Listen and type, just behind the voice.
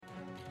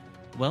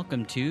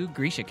Welcome to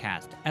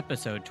GrishaCast,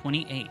 episode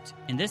 28.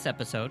 In this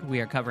episode, we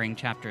are covering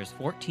chapters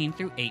 14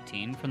 through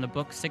 18 from the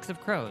book Six of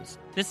Crows.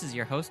 This is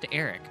your host,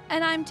 Eric.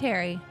 And I'm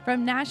Terry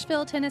from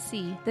Nashville,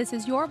 Tennessee. This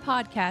is your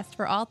podcast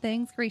for all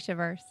things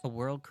Grishaverse. A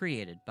world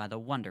created by the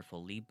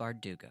wonderful Lee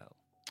Bardugo.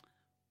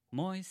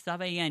 Moi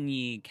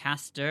saveyenyi,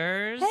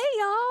 casters. Hey,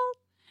 y'all.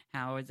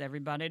 How is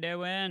everybody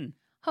doing?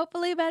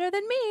 Hopefully better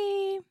than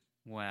me.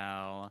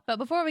 Well, But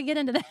before we get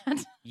into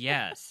that,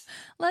 yes.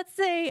 let's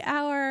say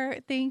our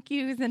thank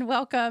yous and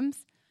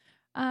welcomes.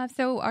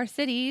 So our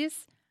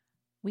cities,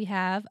 we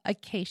have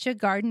Acacia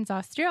Gardens,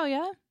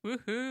 Australia.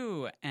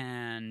 Woohoo!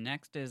 And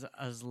next is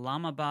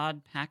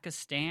Islamabad,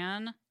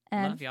 Pakistan.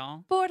 And Love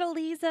y'all.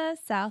 Fortaleza,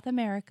 South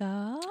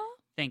America.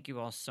 Thank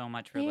you all so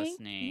much for Thank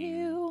listening.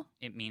 you.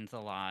 It means a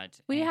lot.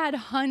 We And- had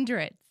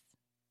hundreds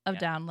of Yeah.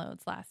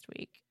 downloads last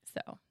week.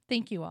 So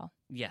thank you all.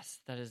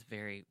 Yes, that is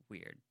very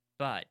weird,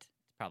 but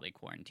it's probably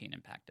quarantine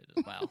impacted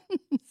as well.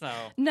 So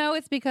No,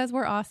 it's because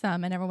we're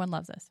awesome and everyone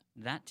loves us.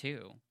 that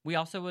too. We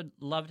also would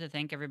love to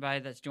thank everybody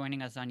that's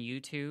joining us on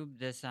YouTube.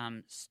 This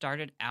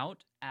started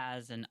out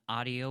as an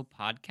audio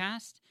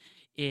podcast.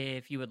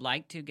 If you would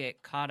like to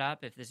get caught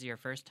up, if this is your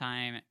first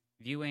time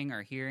viewing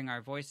or hearing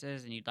our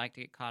voices and you'd like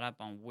to get caught up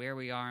on where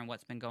we are and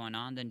what's been going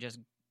on, then just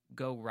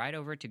go right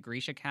over to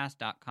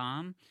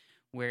GrishaCast.com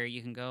where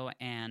you can go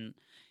and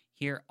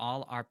hear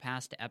all our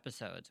past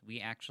episodes.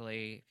 We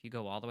actually, if you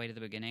go all the way to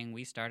the beginning,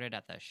 we started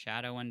at the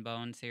Shadow and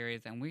Bone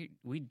series, and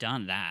we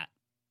done that.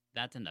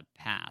 That's in the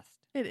past.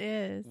 It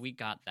is. We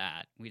got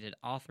that. We did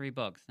all 3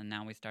 books, and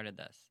now we started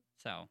this.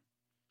 So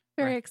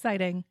Very Right.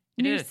 exciting.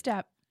 It New is.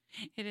 step.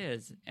 it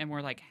is, and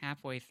we're like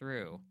halfway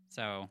through.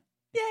 So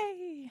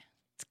Yay.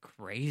 it's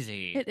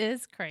crazy. It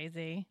is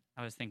crazy.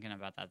 I was thinking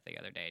about that the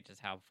other day,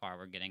 just how far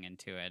we're getting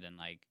into it, and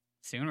like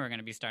soon we're going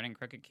to be starting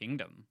Crooked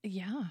Kingdom,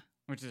 Yeah.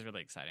 which is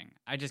really exciting.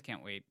 I just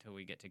can't wait till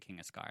we get to King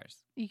of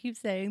Scars. You keep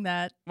saying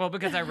that. Well,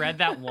 because I read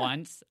that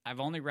once. I've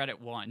only read it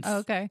once.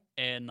 Okay.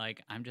 And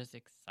like I'm just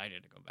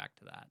excited to go back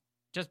to that.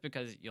 Just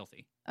because you'll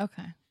see.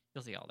 Okay.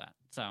 You'll see all that.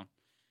 So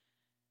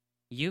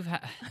you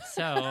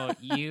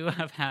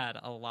have had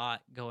a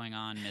lot going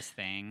on, Miss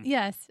Thing.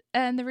 Yes.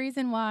 And the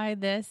reason why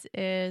this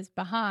is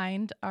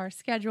behind our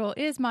schedule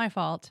is my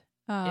fault.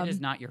 It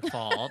is not your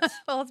fault.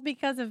 Well, it's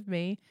because of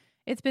me.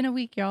 It's been a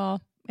week,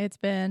 y'all. It's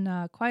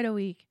been quite a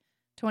week.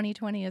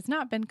 2020 has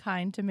not been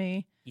kind to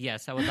me.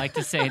 Yes, I would like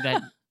to say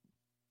that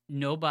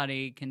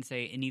nobody can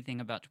say anything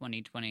about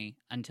 2020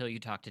 until you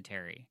talk to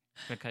Terry,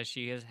 because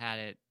she has had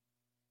it.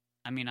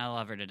 I mean, I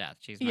love her to death.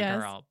 She's my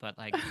Yes. girl, but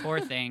like poor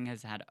thing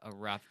has had a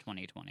rough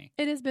 2020.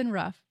 It has been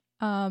rough.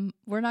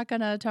 We're not going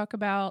to talk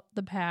about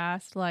the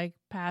past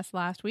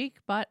last week,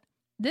 but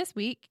this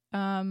week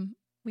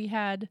we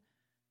had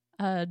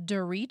a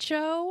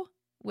Dorito,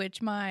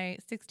 which my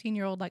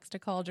 16-year-old likes to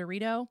call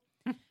Dorito.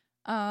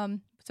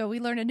 So we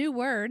learned a new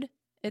word.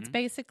 It's Mhm.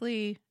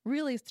 basically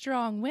really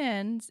strong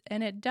winds,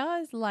 and it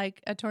does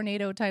like a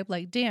tornado type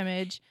like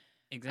damage,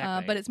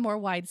 Exactly. but it's more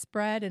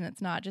widespread, and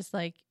it's not just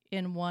like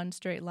in one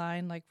straight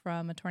line like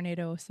from a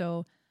tornado.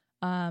 So,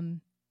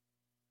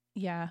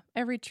 yeah,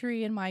 every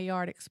tree in my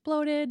yard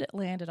exploded,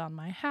 landed on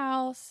my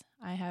house.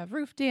 I have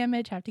roof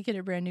damage, have to get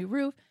a brand new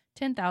roof,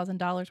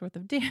 $10,000 worth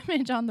of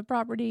damage on the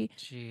property.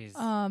 Jeez.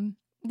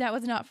 That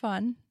was not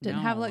fun. Didn't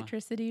have No.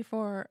 electricity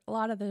for a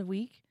lot of the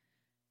week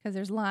because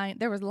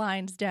there was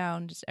lines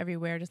down just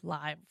everywhere, just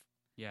live.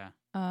 Yeah.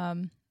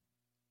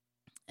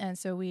 And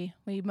so we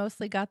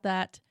mostly got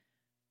that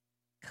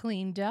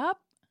cleaned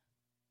up,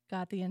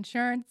 got the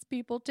insurance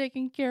people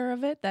taking care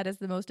of it. That is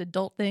the most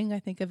adult thing I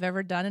think I've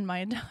ever done in my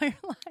entire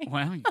life.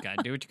 Well, you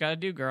gotta do what you gotta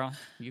do, girl.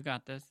 You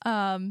got this.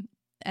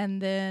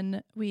 And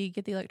then we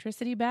get the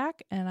electricity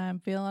back, and I'm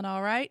feeling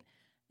all right.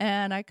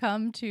 And I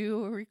come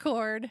to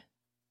record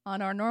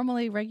on our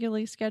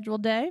regularly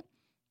scheduled day,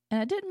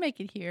 and I didn't make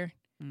it here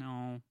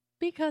No.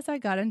 because I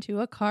got into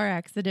a car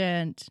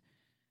accident.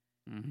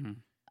 Mm-hmm.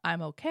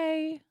 I'm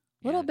okay,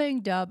 little Yeah.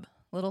 banged up,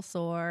 little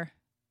sore.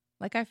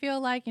 Like I feel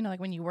like, like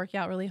when you work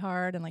out really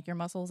hard and like your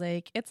muscles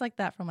ache, it's like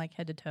that from like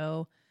head to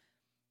toe.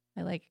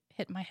 I like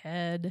hit my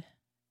head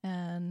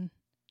and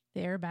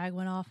the airbag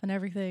went off and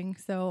everything.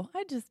 So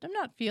I'm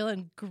not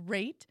feeling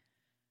great.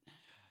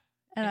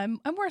 And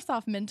I'm worse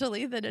off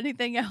mentally than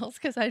anything else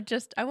because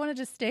I want to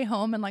just stay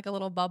home in like a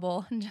little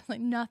bubble and just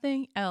like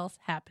nothing else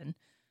happen.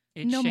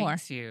 It No more.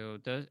 shakes you.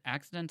 Those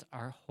accidents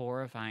are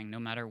horrifying, no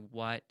matter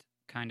what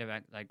kind of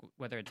like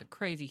whether it's a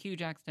crazy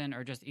huge accident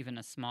or just even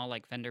a small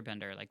like fender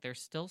bender. Like they're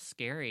still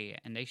scary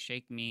and they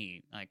shake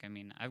me. Like I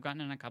mean, I've gotten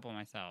in a couple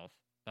myself,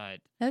 but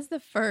That's the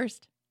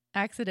first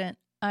accident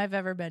I've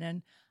ever been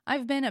in.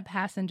 I've been a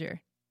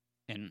passenger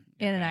in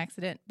in an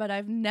accident, but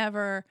it's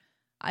never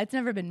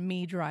been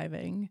me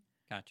driving.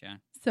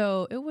 Gotcha.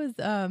 So it was,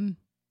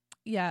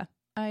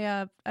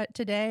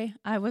 today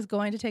I was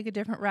going to take a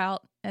different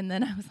route, and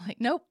then I was like,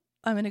 nope,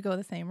 I'm going to go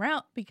the same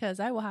route because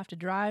I will have to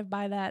drive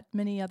by that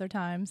many other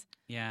times.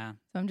 Yeah.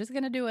 So I'm just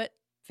going to do it.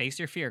 Face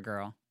your fear,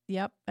 girl.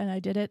 Yep. And I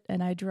did it,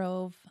 and I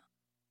drove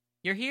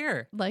You're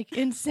here. like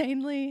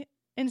insanely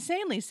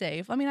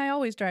safe. I mean, I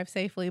always drive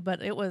safely,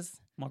 but it was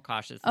More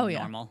cautious Oh, than yeah.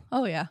 normal.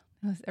 Oh, yeah.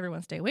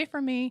 Everyone stay away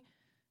from me.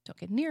 Don't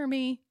get near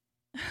me.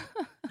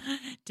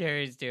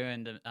 Terry's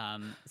doing the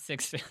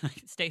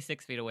stay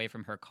 6 feet away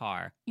from her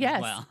car. Yes,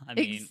 as well. I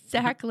mean,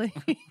 exactly.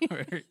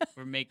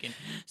 we're making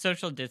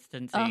social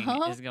distancing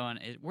Uh-huh. is going.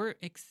 We're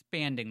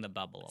expanding the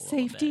bubble a little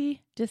bit.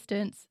 Safety,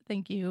 distance.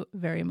 Thank you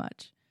very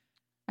much.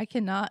 I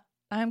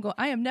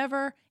am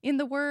never, in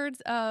the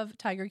words of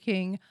Tiger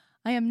King,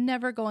 I am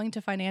never going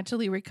to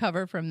financially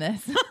recover from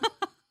this.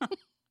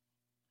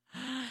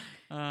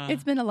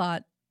 It's been a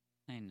lot.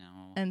 I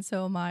know. And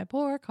so my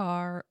poor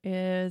car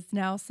is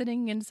now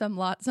sitting in some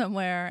lot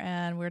somewhere,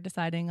 and we're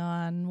deciding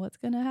on what's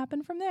going to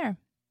happen from there.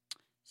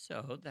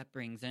 So that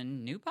brings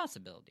in new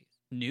possibilities.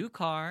 New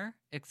car,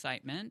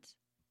 excitement.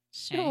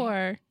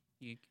 Sure.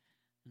 You,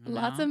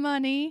 Lots of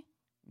money.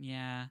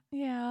 Yeah.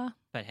 Yeah.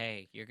 But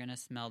hey, you're going to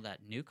smell that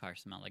new car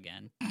smell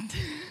again.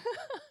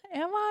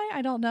 Am I?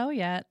 I don't know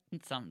yet.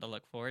 It's something to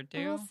look forward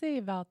to. We'll see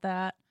about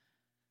that.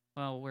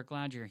 Well, we're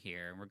glad you're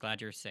here. We're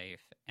glad you're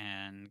safe.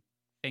 And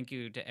thank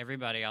you to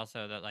everybody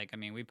also that,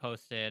 we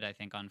posted, I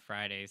think, on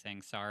Friday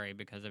saying sorry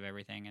because of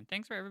everything. And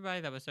thanks for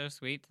everybody that was so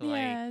sweet to,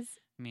 Yes.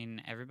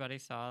 everybody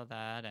saw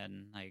that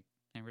and,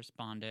 they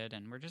responded.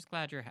 And we're just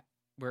glad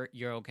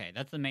you're okay.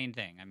 That's the main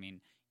thing.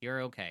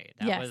 You're okay.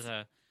 That Yes. was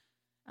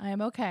I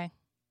am okay.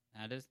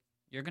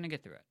 You're going to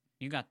get through it.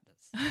 You got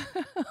this.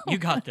 You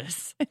got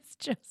this. It's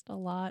just a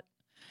lot.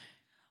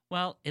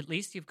 Well, at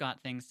least you've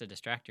got things to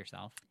distract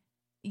yourself.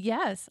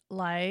 Yes,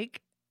 like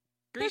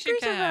Grisha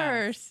the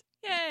Grishaverse.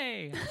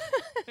 Yay!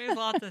 There's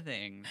lots of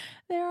things.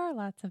 There are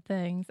lots of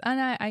things. And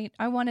I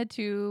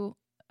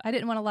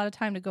didn't want a lot of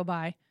time to go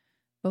by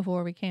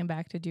before we came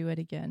back to do it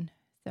again.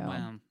 So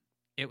Well,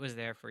 it was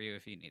there for you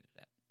if you needed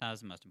it. That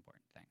was the most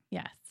important thing.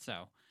 yes.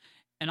 So,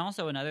 and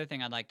also another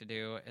thing I'd like to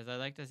do is I'd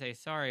like to say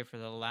sorry for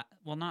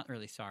not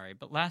really sorry,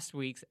 but last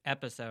week's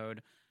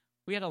episode,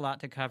 we had a lot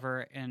to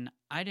cover, and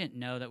I didn't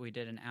know that we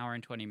did an hour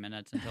and 20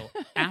 minutes until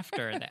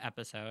after the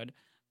episode.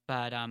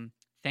 But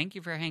thank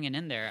you for hanging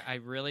in there.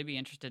 I'd really be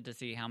interested to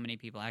see how many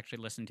people actually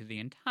listen to the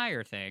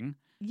entire thing.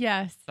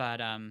 Yes. But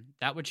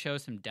that would show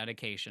some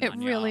dedication. It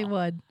really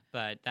would.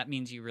 But that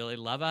means you really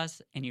love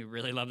us and you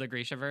really love the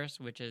Grishaverse,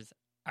 which is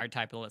our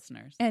type of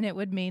listeners. And it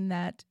would mean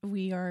that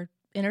we are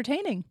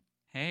entertaining.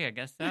 Hey, I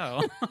guess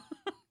so.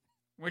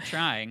 We're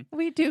trying.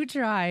 We do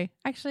try.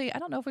 Actually, I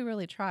don't know if we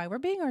really try. We're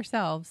being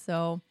ourselves,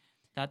 so.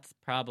 That's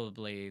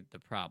probably the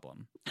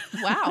problem.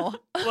 Wow.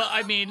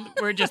 Well,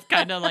 we're just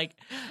kind of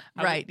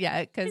right,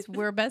 yeah, because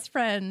we're best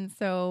friends,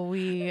 so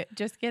we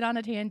just get on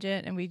a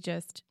tangent and we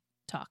just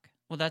talk.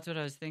 Well, that's what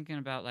I was thinking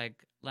about,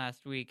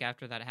 last week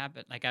after that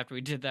happened. After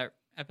we did that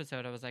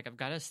episode, I was like, I've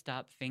got to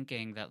stop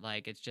thinking that,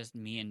 it's just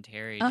me and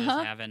Terry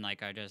just having,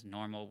 our just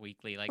normal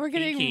weekly, we're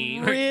kiki.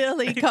 Getting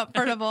really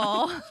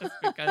comfortable. Just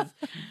because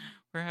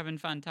we're having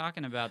fun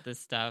talking about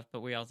this stuff,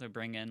 but we also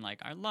bring in,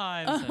 our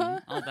lives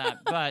and all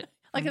that. But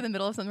in the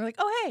middle of something, we're like,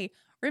 oh, hey,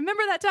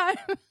 remember that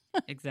time?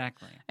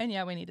 Exactly. And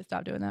yeah, we need to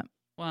stop doing that.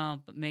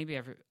 Well, but maybe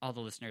all the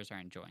listeners are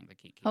enjoying the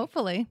Kiki.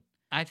 Hopefully.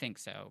 I think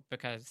so,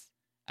 because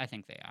I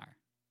think they are.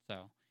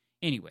 So,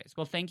 anyways,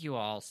 well, thank you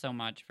all so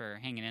much for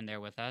hanging in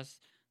there with us.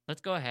 Let's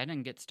go ahead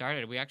and get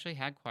started. We actually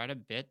had quite a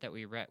bit that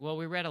we read. Well,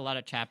 we read a lot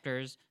of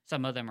chapters.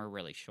 Some of them are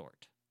really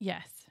short.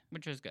 Yes.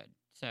 Which is good.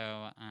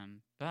 So,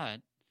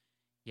 but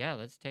yeah,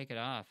 let's take it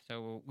off.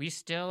 So we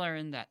still are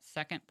in that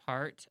second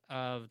part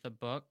of the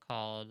book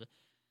called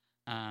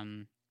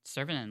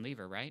Servant and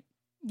Leaver, right?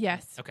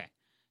 Yes. Okay.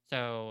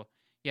 So,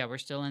 yeah, we're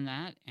still in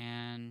that.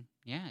 And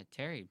yeah,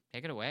 Terry,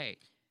 take it away.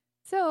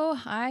 So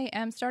I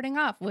am starting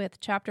off with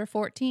chapter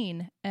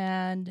 14,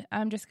 and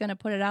I'm just going to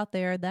put it out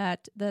there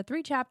that the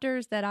 3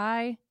 chapters that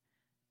I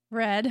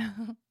read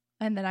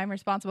and that I'm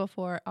responsible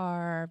for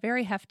are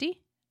very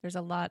hefty. There's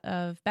a lot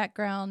of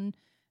background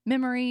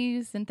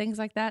memories and things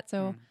like that.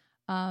 So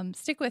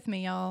stick with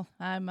me, y'all.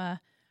 I'm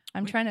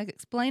trying to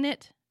explain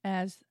it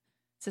as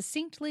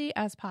succinctly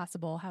as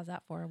possible. How's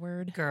that for a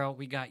word? Girl,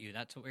 we got you.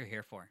 That's what we're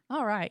here for.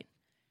 All right.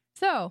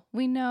 So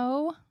we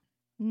know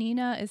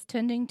Nina is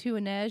tending to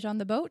Inej on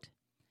the boat.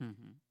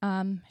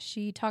 Mm-hmm.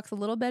 She talks a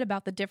little bit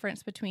about the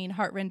difference between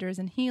heartrenders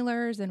and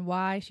healers and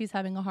why she's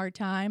having a hard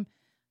time.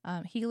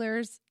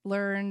 Healers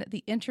learn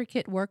the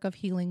intricate work of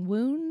healing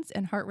wounds,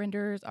 and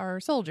heartrenders are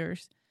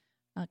soldiers.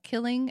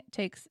 Killing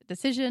takes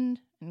decision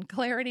and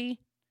clarity,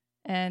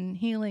 and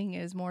healing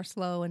is more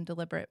slow and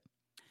deliberate.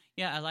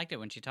 Yeah, I liked it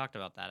when she talked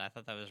about that. I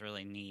thought that was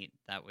really neat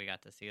that we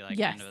got to see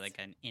Yes. kind of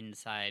an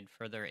inside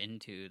further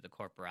into the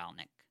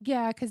Corporalnik.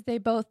 Yeah,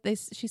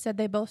 because she said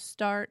they both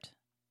start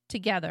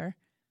together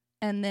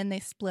and then they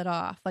split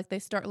off. They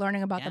start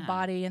learning about the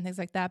body and things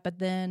like that, but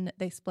then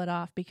they split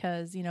off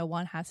because,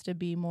 one has to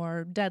be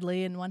more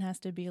deadly and one has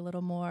to be a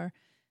little more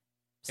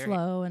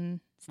slow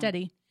and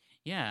steady.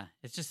 Yeah,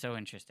 it's just so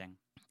interesting.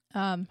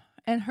 And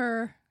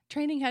her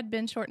training had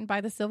been shortened by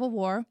the Civil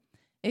War.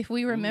 If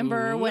we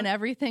remember when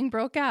everything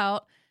broke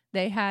out,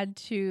 they had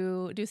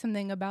to do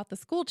something about the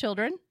school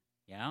children.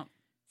 Yeah.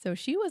 So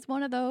she was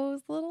one of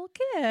those little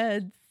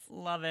kids.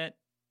 Love it.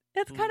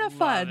 It's kind of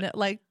fun,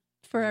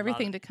 for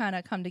everything to kind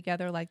of come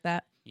together like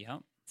that.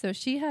 Yep. So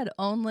she had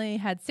only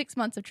had 6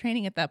 months of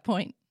training at that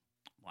point.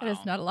 Wow. That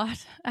is not a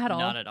lot at all.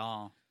 Not at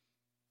all.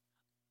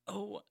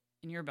 Oh,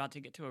 and you're about to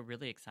get to a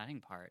really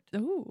exciting part.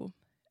 Ooh.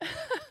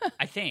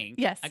 I think.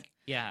 Yes.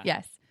 Yeah.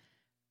 Yes.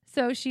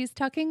 So she's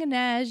tucking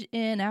Inej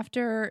in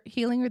after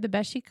healing her the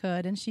best she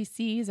could, and she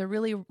sees a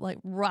really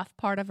rough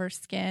part of her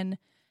skin,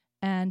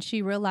 and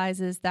she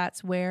realizes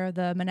that's where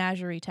the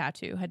menagerie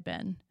tattoo had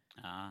been.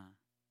 Ah.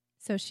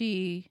 So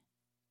she,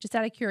 just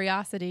out of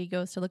curiosity,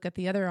 goes to look at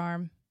the other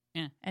arm,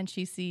 and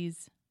she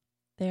sees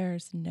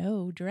there's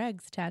no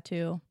dregs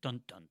tattoo.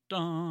 Dun, dun,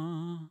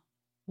 dun.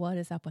 What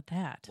is up with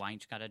that? Why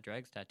ain't you got a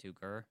dregs tattoo,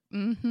 girl?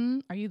 Mm-hmm.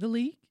 Are you the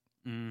leak?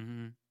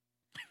 Mm-hmm.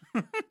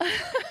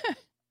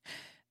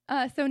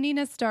 So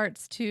Nina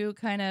starts to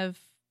kind of,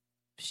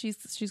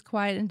 she's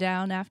quieting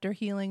down after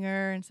healing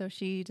her, and so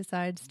she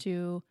decides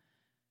to,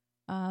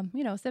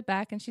 sit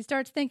back, and she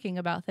starts thinking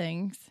about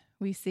things.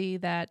 We see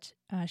that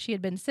she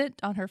had been sent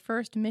on her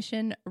first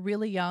mission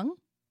really young,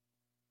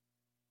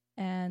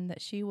 and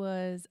that she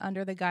was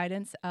under the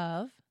guidance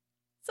of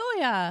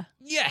Zoya.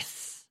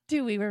 Yes!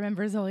 Do we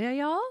remember Zoya,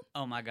 y'all?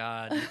 Oh my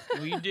God,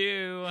 we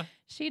do.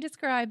 She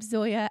describes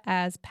Zoya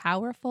as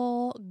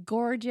powerful,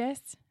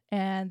 gorgeous,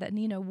 and that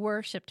Nina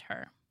worshipped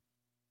her.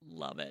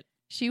 Love it.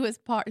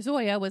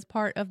 Zoya was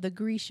part of the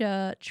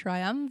Grisha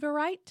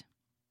Triumvirate,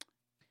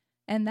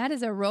 and that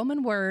is a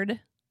Roman word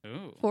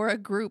for a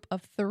group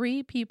of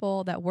 3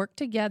 people that work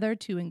together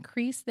to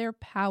increase their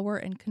power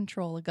and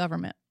control a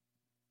government.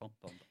 Boom,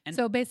 boom. And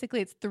so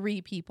basically, it's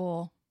 3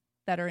 people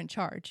that are in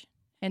charge,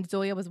 and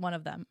Zoya was one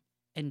of them.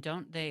 And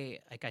don't they,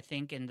 I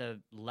think in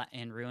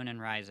Ruin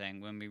and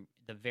Rising,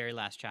 the very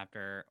last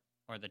chapter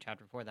or the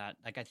chapter before that,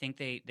 I think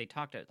they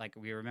talked,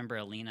 we remember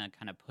Alina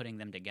kind of putting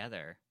them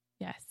together.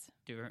 Yes.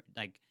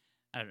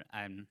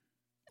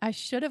 I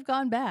should have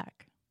gone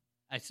back.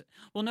 It's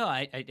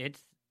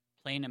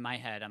playing in my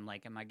head. I'm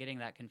like, am I getting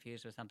that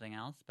confused with something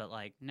else? But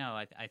no,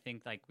 I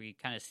think we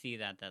kind of see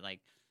that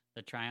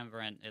the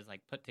triumvirate is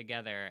put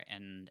together,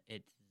 and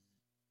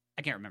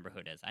I can't remember who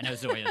it is. I know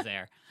Zoya's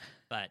there,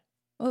 but.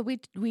 Well,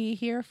 we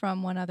hear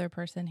from one other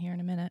person here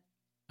in a minute.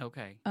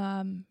 Okay.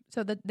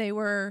 So that they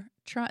were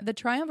the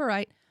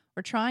Triumvirate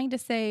were trying to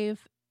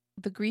save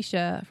the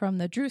Grisha from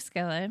the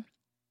Druskele,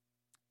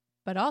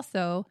 but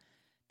also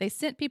they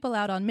sent people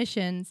out on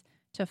missions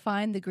to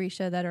find the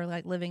Grisha that are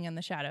living in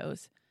the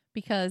shadows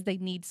because they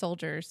need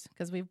soldiers.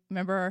 Because we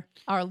remember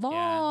our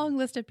long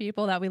list of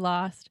people that we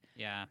lost.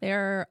 Yeah.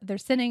 They're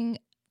sending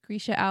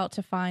Grisha out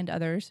to find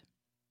others.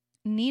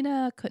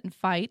 Nina couldn't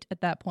fight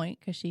at that point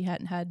because she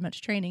hadn't had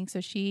much training,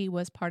 so she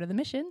was part of the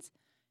missions.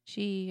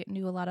 She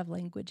knew a lot of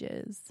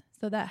languages,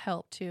 so that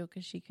helped too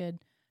because she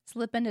could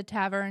slip into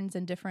taverns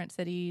in different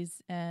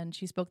cities, and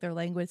she spoke their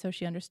language, so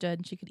she understood,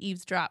 and she could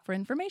eavesdrop for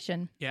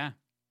information. Yeah.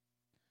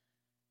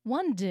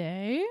 One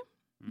day,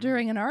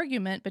 during an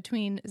argument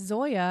between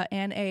Zoya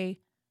and a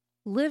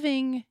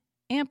living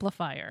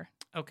amplifier.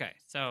 Okay,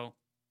 so,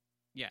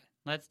 yeah,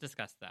 let's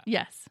discuss that.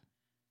 Yes.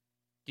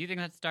 Do you think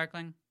that's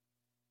Darkling?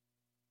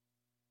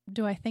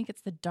 Do I think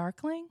it's the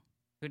Darkling?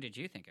 Who did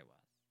you think it was?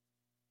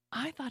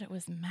 I thought it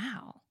was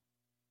Mal.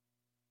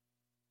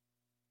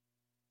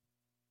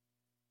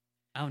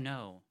 Oh,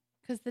 no.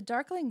 Because the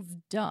Darkling's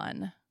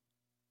done.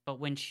 But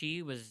when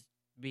she was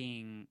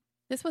being...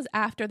 This was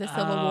after the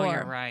Civil War. Oh,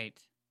 you're right.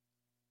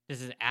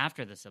 This is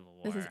after the Civil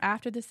War. This is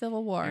after the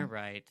Civil War. You're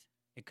right.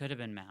 It could have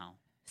been Mal.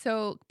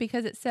 So,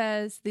 because it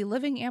says the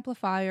living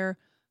amplifier,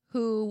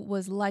 who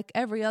was like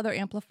every other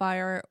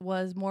amplifier,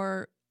 was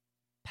more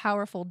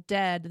powerful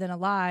dead than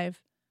alive,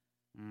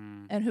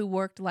 and who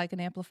worked like an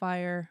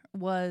amplifier,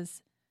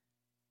 was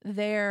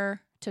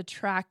there to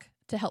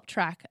help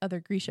track other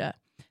Grisha.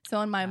 So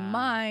in my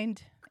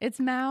mind, it's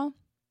Mal,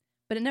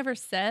 but it never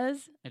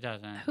says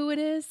who it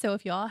is. So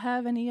if y'all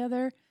have any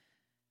other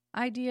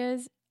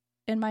ideas,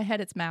 in my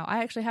head it's Mal.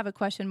 I actually have a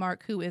question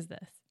mark. Who is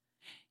this?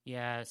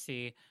 Yeah,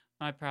 see,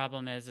 my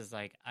problem is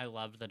I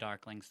love the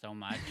Darkling so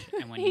much,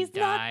 and when He's he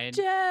died,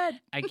 not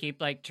dead. I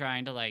keep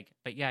trying to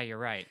but yeah, you're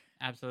right.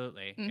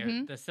 Absolutely.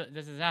 Mm-hmm. This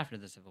is after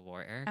the Civil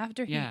War, Eric.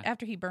 After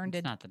he burned it.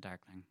 It's not the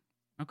Darkling.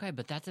 Okay,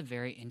 but that's a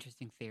very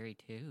interesting theory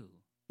too.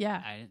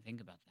 Yeah. I didn't think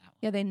about that one.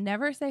 Yeah, they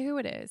never say who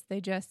it is. They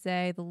just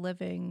say the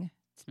living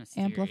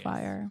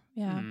amplifier.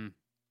 Yeah.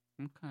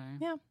 Okay.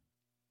 Yeah.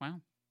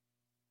 Wow.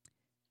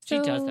 She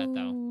does that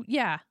though.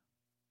 Yeah.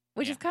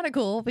 Which is kind of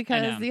cool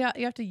because you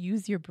have to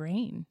use your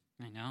brain.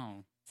 I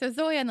know. So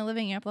Zoya and the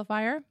living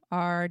amplifier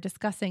are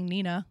discussing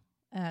Nina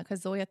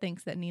because Zoya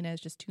thinks that Nina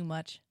is just too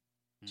much.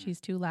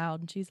 She's too loud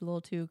and she's a little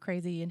too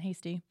crazy and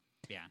hasty.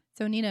 Yeah.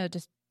 So Nina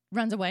just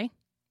runs away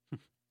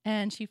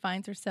and she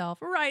finds herself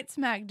right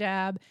smack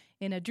dab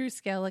in a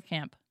Druskele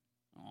camp.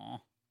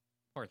 Oh,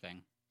 poor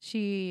thing.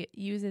 She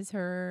uses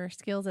her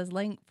skills as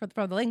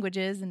for the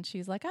languages, and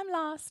she's like, I'm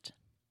lost.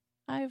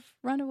 I've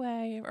run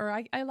away, or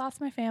I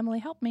lost my family.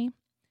 Help me.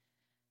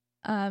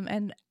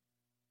 And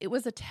it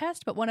was a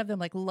test, but one of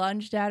them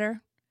lunged at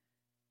her.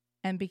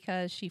 And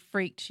because she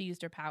freaked, she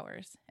used her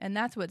powers. And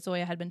that's what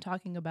Zoya had been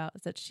talking about,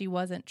 is that she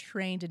wasn't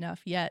trained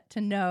enough yet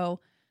to know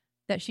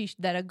that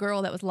that a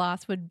girl that was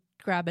lost would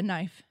grab a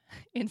knife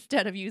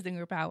instead of using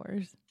her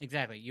powers.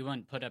 Exactly. You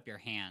wouldn't put up your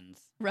hands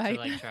Right. to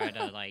like try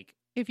to like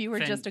If you were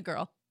fend- just a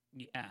girl.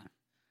 yeah.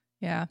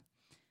 Yeah.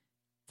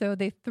 So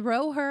they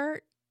throw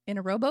her in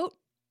a rowboat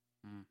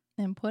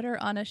and put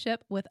her on a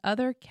ship with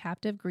other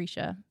captive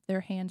Grisha.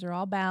 Their hands are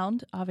all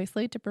bound,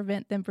 obviously, to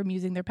prevent them from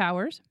using their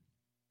powers.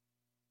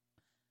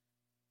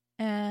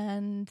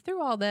 And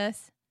through all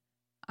this,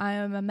 I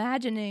am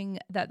imagining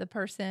that the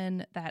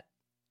person that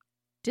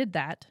did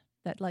that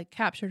like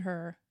captured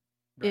her,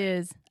 Right.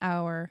 is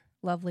our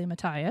lovely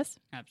Matthias.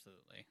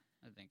 Absolutely.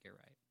 I think you're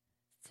right.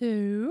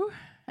 So,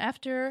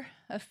 after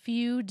a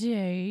few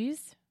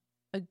days,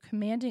 a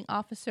commanding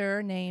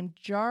officer named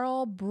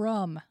Jarl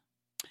Brum.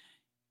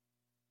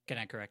 Can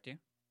I correct you?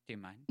 Do you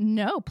mind?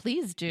 No,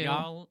 please do.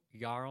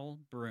 Jarl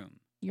Broom.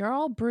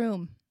 Jarl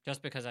Broom.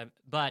 Just because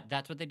but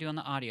that's what they do on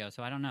the audio,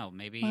 so I don't know.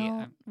 Maybe,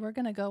 Well, we're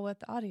going to go with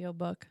the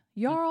audiobook.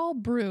 Jarl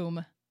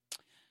Broom.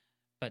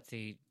 but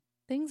see,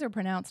 Things are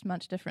pronounced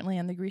much differently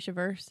in the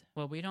Grishaverse.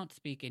 well, we don't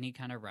speak any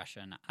kind of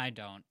Russian. I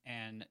don't,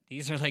 and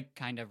these are like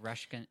kind of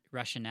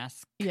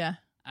Russian-esque. Yeah.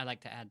 I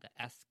like to add the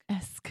esque,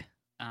 Esque.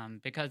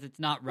 because it's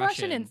not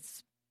Russian.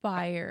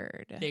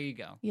 Russian-inspired. There you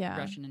go. Yeah.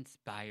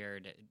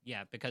 Russian-inspired.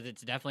 Yeah, because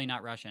it's definitely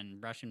not Russian.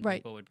 Russian Right.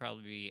 people would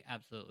probably be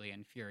absolutely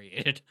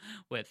infuriated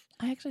with.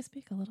 I actually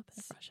speak a little bit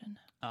of Russian.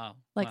 Oh,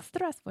 Like, well,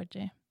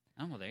 здравствуйте.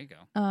 oh, well, there you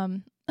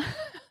go.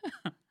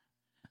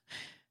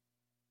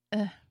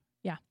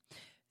 Yeah.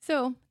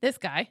 So this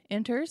guy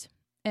enters,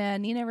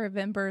 and Nina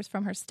remembers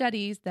from her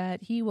studies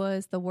that he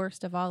was the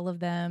worst of all of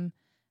them,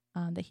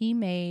 that he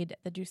made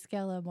the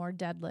Druskella more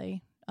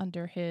deadly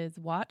under his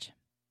watch.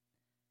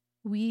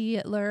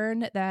 We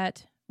learn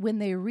that when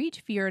they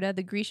reach Fjerda,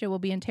 the Grisha will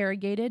be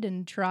interrogated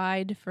and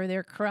tried for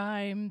their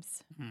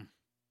crimes. Hmm.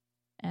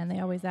 And they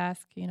always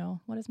ask,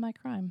 what is my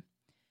crime?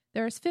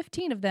 There's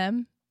 15 of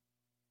them,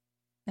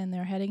 and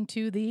they're heading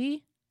to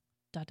the ...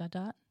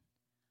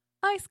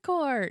 ice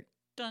court.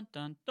 Dun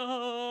dun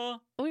dun.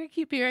 We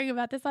keep hearing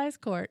about this ice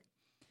court.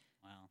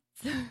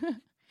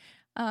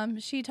 Wow.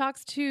 She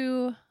talks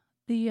to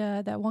the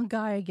that one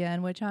guy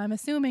again, which I'm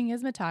assuming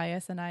is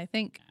Matthias, and I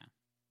think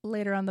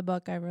later on the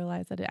book I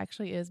realized that it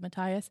actually is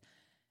Matthias.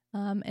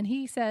 And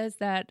he says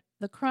that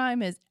the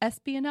crime is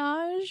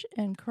espionage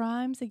and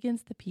crimes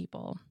against the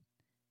people.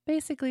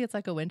 Basically, it's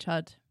like a witch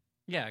hunt.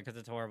 Yeah, because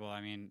it's horrible.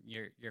 I mean,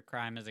 your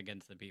crime is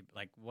against the people.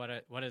 Like,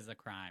 what is the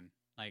crime?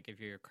 Like, if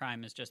your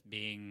crime is just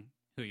being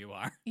who you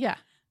are. Yeah.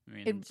 I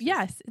mean,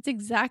 that's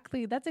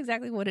exactly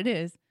what it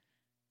is.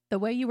 The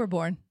way you were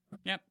born.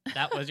 Yep,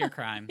 that was your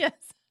crime. Yes.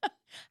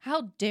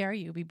 How dare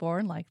you be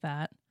born like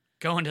that?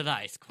 Go into the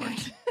ice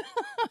court.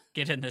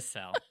 Get in this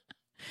cell.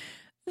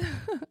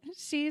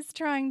 She's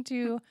trying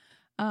to,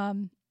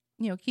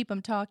 keep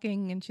him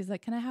talking, and she's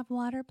like, "Can I have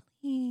water,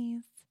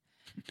 please?"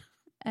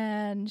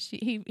 And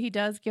he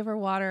does give her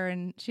water,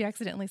 and she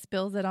accidentally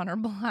spills it on her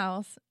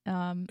blouse.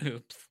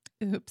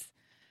 Oops.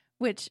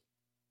 Which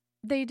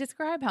they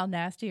describe how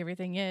nasty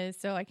everything is,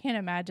 so I can't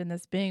imagine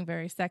this being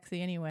very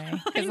sexy anyway.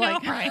 I know,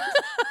 right?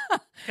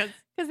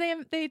 Because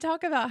they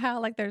talk about how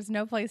like there's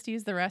no place to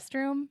use the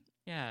restroom.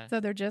 Yeah. So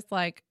they're just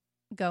like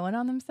going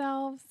on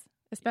themselves,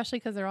 especially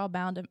because they're all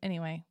bound to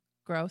anyway.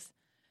 Gross.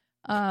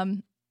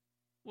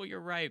 Well,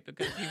 you're right,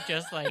 because you've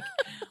just like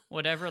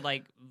whatever,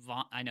 like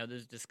I know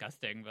this is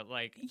disgusting, but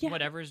like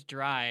whatever's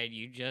dried,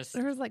 you just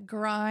there's like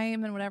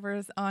grime and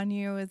whatever's on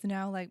you is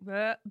now like.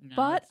 Bleh. No,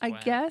 but it's I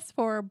wet. guess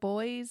for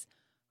boys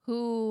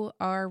who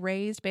are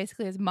raised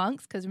basically as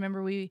monks, because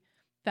remember we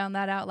found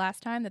that out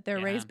last time that they're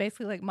Yeah. raised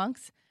basically like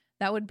monks.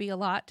 That would be a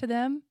lot to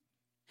them.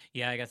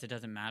 Yeah, I guess it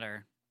doesn't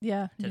matter.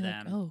 Yeah, To you're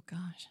them. Like, oh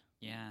gosh.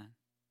 Yeah.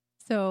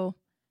 So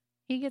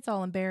he gets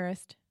all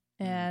embarrassed,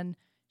 Mhm. and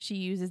she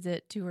uses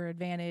it to her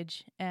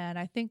advantage. And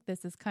I think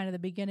this is kind of the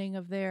beginning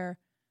of their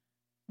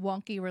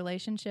wonky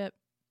relationship.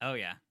 Oh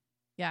yeah,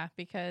 Yeah,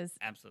 because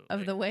absolutely.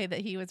 of the way that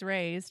he was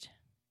raised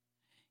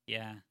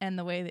Yeah. and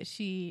the way that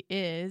she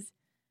is.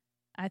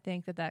 I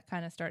think that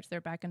kind of starts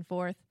their back and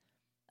forth.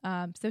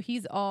 So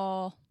he's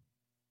all,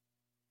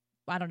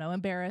 I don't know,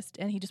 embarrassed,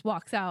 and he just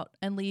walks out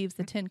and leaves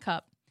the tin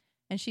cup.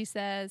 And she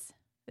says,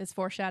 is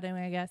foreshadowing,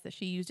 I guess, that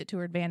she used it to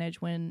her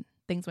advantage when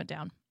things went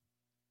down.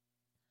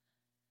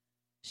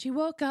 She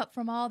woke up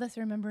from all this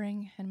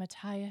remembering, and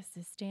Matthias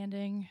is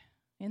standing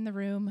in the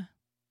room,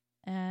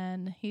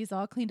 and he's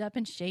all cleaned up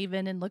and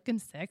shaven and looking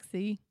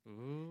sexy.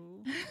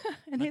 Ooh.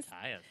 And his,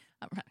 Matthias.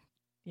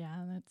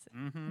 yeah,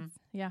 Mm-hmm.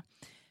 yeah.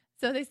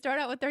 So they start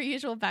out with their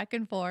usual back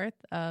and forth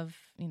of,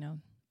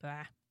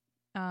 blah.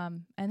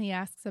 And he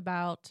asks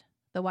about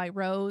the White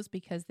Rose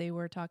because they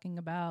were talking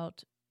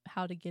about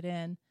how to get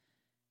in.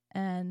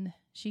 And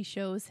she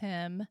shows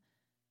him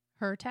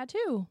her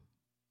tattoo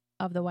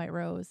of the White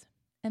Rose.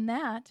 And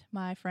that,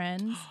 my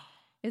friends,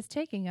 is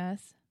taking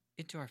us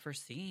Into our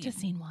first scene. to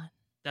scene 1.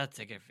 That's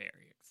like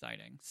very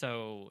exciting.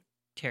 So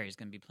Terry's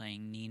going to be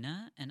playing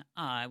Nina, and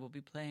I will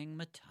be playing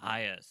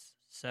Matthias.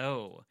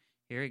 So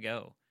here we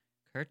go.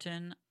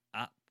 Curtain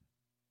up.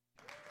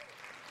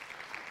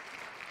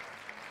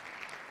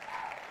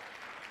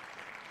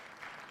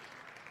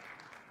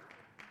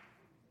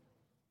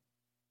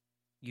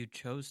 You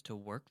chose to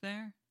work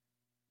there?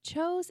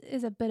 Chose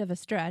is a bit of a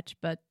stretch,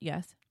 but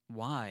yes.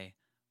 Why?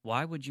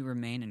 Why would you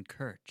remain in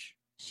Kirch?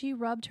 She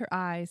rubbed her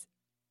eyes.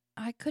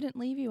 I couldn't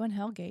leave you in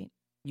Hellgate.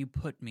 You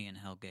put me in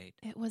Hellgate.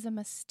 It was a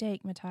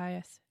mistake,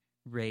 Matthias.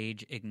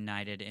 Rage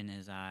ignited in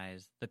his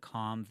eyes, the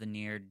calm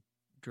veneer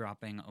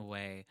dropping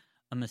away.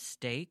 A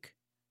mistake?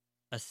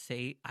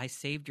 I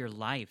saved your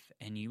life,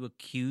 and you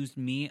accused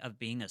me of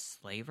being a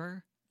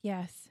slaver?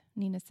 Yes,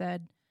 Nina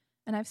said,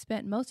 and I've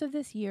spent most of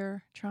this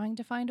year trying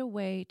to find a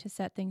way to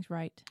set things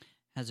right.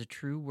 Has a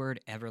true word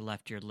ever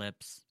left your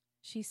lips?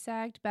 She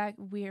sagged back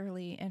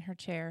wearily in her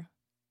chair.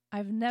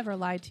 I've never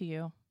lied to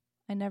you.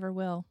 I never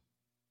will.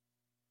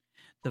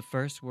 The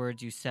first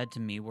words you said to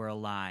me were a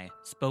lie,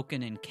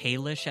 spoken in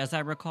Kalish, as I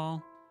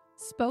recall.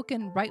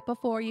 Spoken right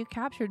before you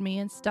captured me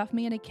and stuffed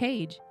me in a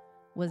cage.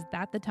 Was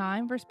that the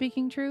time for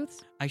speaking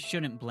truths? I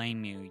shouldn't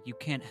blame you. You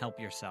can't help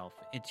yourself.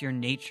 It's your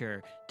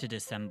nature to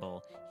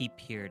dissemble. He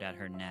peered at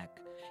her neck.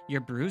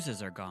 Your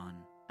bruises are gone.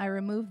 I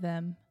removed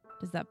them.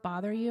 Does that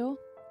bother you?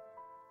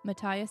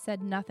 Matthias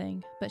said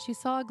nothing, but she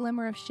saw a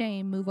glimmer of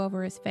shame move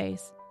over his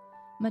face.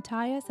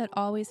 Matthias had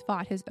always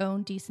fought his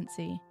own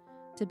decency.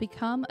 To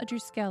become a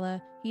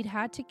Druskella, he'd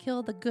had to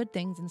kill the good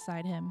things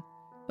inside him.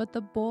 But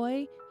the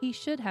boy he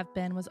should have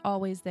been was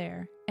always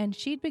there, and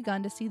she'd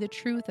begun to see the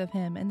truth of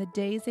him in the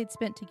days they'd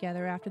spent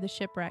together after the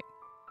shipwreck.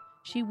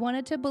 She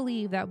wanted to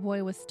believe that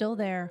boy was still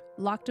there,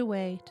 locked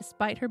away,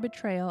 despite her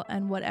betrayal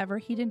and whatever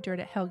he'd endured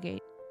at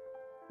Hellgate.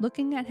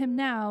 Looking at him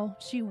now,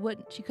 she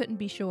couldn't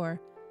be sure.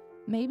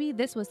 Maybe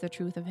this was the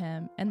truth of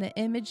him, and the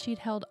image she'd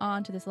held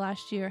on to this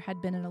last year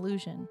had been an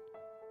illusion.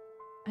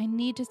 I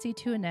need to see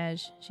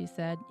Tuanej, she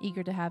said,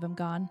 eager to have him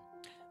gone.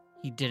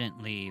 He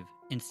didn't leave.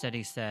 Instead,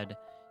 he said,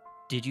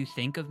 Did you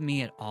think of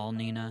me at all,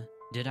 Nina?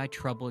 Did I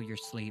trouble your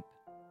sleep?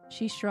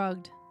 She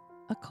shrugged.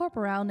 A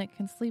corporalnik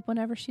can sleep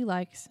whenever she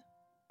likes,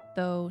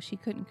 though she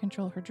couldn't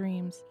control her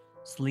dreams.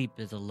 Sleep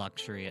is a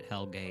luxury at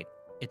Hellgate.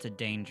 It's a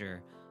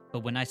danger.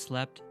 But when I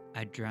slept,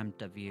 I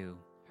dreamt of you.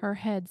 Her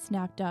head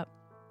snapped up.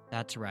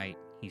 That's right,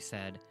 he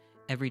said,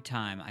 every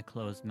time I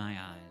closed my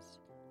eyes.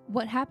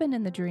 What happened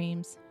in the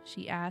dreams?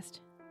 She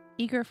asked,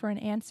 eager for an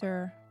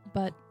answer,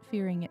 but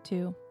fearing it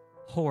too.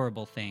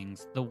 Horrible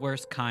things, the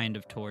worst kind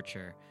of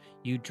torture.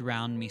 You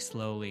drowned me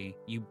slowly.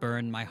 You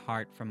burned my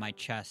heart from my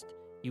chest.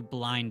 You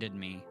blinded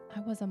me. I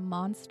was a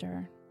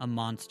monster. A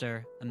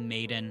monster, a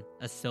maiden,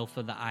 a sylph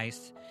of the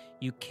ice.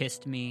 You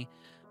kissed me,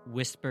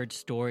 whispered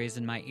stories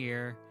in my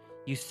ear.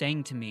 You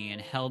sang to me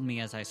and held me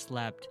as I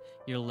slept.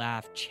 Your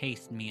laugh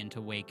chased me into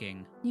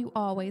waking. You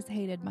always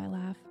hated my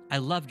laugh. I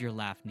loved your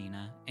laugh,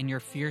 Nina, and your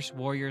fierce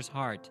warrior's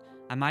heart.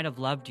 I might have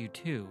loved you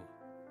too.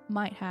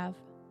 Might have.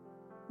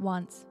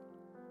 Once.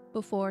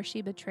 Before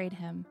she betrayed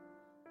him.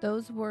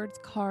 Those words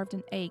carved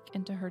an ache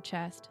into her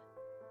chest.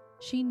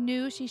 She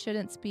knew she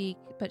shouldn't speak,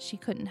 but she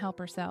couldn't help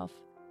herself.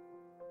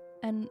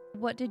 And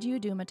what did you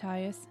do,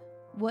 Matthias?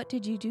 What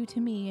did you do to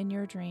me in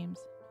your dreams?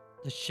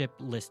 The ship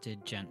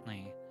listed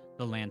gently.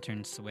 The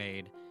lantern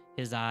swayed.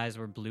 His eyes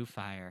were blue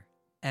fire.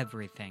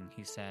 Everything,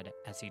 he said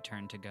as he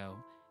turned to go.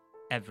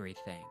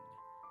 Everything.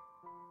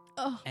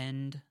 Oh.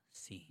 End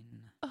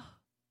scene. Oh.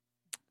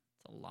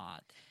 It's a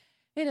lot.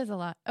 It is a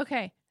lot.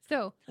 Okay,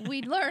 so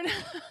we learn.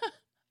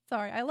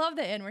 Sorry, I love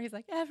the end where he's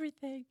like,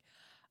 everything.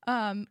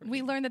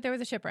 We learned that there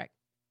was a shipwreck.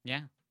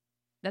 Yeah.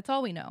 That's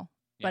all we know.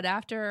 Yeah. But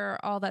after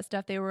all that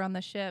stuff, they were on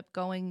the ship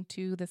going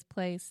to this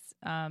place.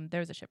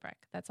 There's a shipwreck.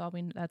 That's all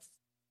that's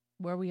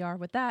where we are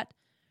with that.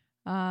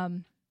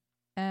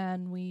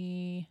 And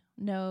we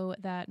know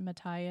that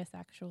Matthias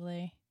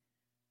actually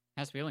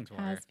has feelings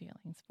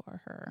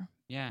for her.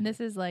 Yeah. And this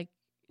is like,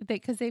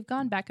 because they've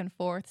gone back and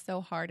forth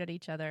so hard at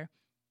each other.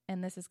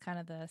 And this is kind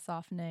of the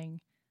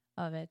softening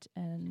of it.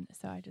 And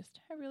so I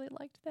really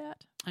liked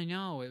that. I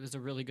know. It was a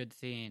really good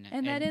scene.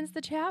 And that ends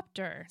the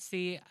chapter.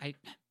 See, and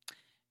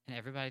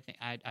everybody think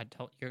I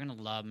told you're gonna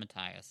love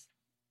Matthias.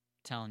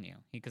 I'm telling you,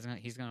 he comes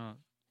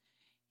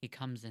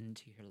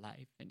into your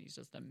life and he's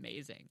just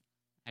amazing.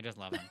 I just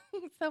love him.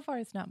 So far,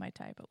 it's not my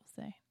type, I will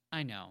say.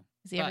 I know.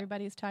 Is he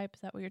everybody's type?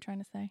 Is that what you're trying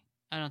to say?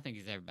 I don't think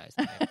he's everybody's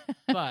type,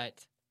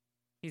 but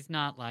he's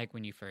not like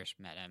when you first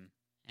met him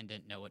and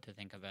didn't know what to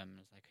think of him.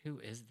 It's like, who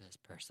is this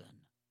person?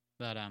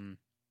 But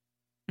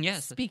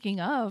yes. Speaking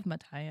of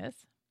Matthias.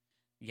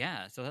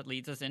 Yeah, so that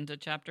leads us into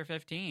chapter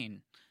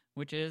 15,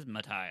 which is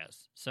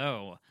Matthias.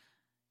 So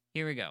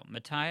here we go.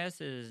 Matthias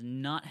is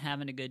not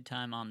having a good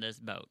time on this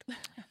boat.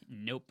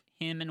 Nope.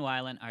 Him and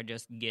Wylan are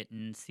just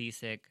getting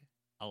seasick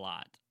a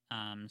lot.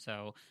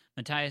 So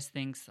Matthias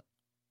thinks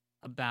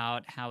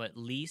about how at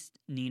least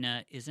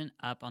Nina isn't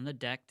up on the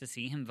deck to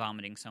see him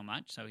vomiting so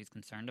much, so he's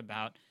concerned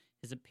about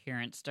his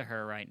appearance to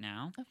her right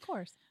now. Of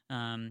course.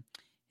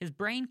 His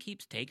brain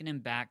keeps taking him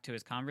back to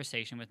his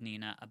conversation with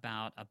Nina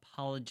about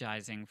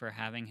apologizing for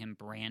having him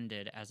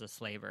branded as a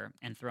slaver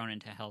and thrown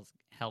into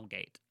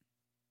Hellgate.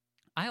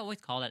 I always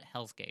call it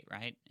Hell's Gate,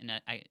 right? And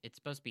it's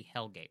supposed to be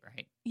Hellgate,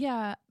 right?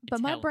 Yeah,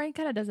 but my brain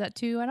kind of does that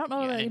too. I don't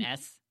know. An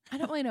S? I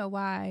don't really know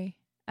why.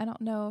 I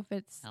don't know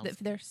if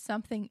there's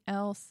something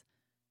else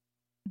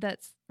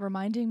that's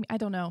reminding me. I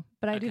don't know,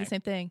 but I do the Okay.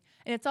 same thing.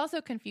 And it's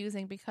also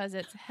confusing because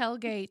it's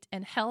Hellgate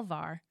and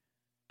Helvar,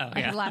 Oh, like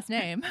yeah. his last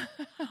name.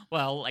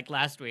 Well, like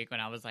last week when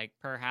I was like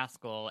Per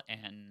Haskell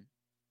and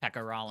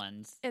Pekka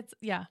Rollins, It's,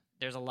 yeah,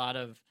 there's a lot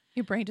of,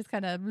 your brain just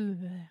kind of,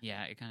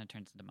 yeah, it kind of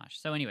turns into mush.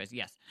 So, anyways,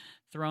 yes,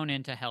 thrown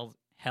into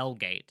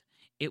Hellgate.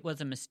 It was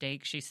a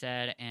mistake, she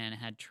said, and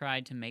had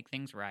tried to make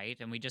things right.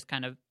 And we just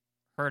kind of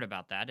heard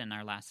about that in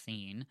our last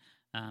scene.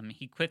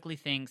 He quickly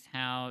thinks,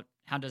 how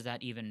does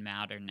that even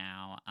matter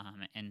now?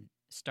 And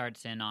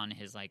starts in on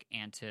his like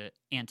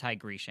anti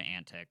Grisha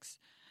antics.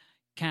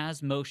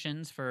 Kaz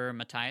motions for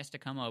Matthias to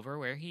come over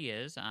where he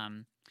is.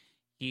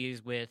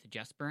 He's with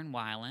Jesper and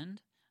Wyland.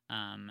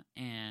 And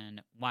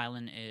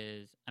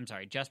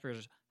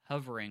Jesper's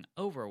hovering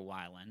over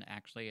Wyland,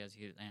 actually,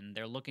 and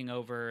they're looking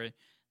over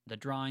the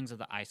drawings of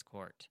the ice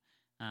court.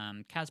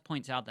 Kaz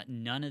points out that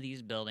none of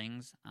these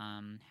buildings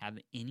have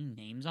any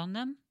names on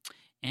them,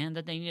 and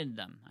that they needed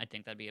them. I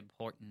think that'd be an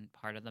important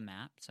part of the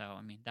map, so,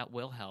 I mean, that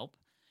will help.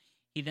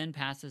 He then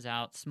passes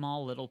out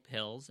small little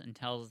pills and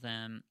tells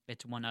them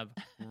it's one of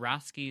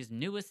Roski's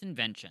newest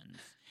inventions.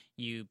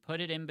 You put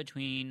it in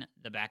between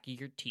the back of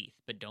your teeth,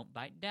 but don't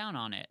bite down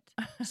on it.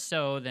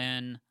 So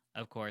then,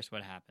 of course,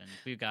 what happens?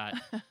 We've got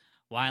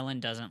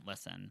Wyland doesn't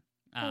listen.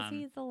 because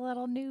he's a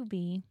little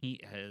newbie. He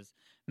is.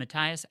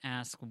 Matthias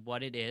asks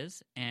what it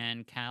is,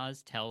 and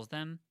Kaz tells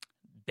them,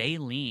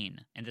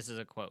 Baleen. And this is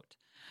a quote.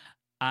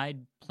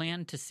 I'd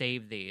planned to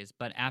save these,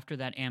 but after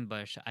that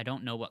ambush, I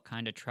don't know what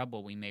kind of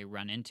trouble we may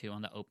run into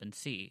on the open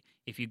sea.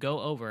 If you go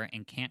over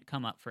and can't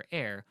come up for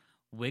air,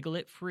 wiggle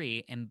it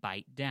free and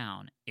bite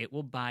down. It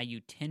will buy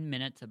you 10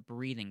 minutes of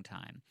breathing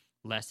time.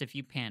 Less if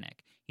you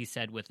panic, he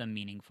said with a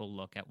meaningful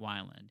look at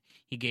Wyland.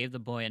 He gave the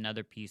boy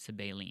another piece of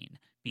baleen.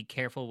 Be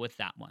careful with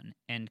that one.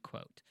 End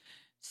quote.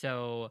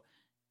 So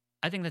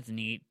I think that's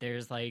neat.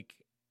 There's like,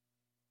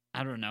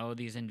 I don't know,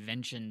 these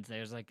inventions.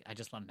 There's like, I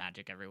just love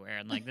magic everywhere.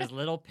 And like this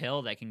little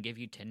pill that can give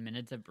you 10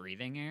 minutes of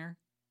breathing air.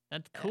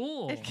 That's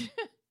cool.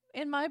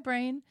 In my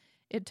brain,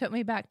 it took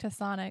me back to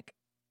Sonic,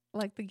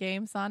 like the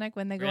game Sonic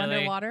when they go Really?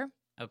 underwater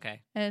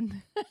Okay.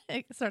 and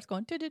it starts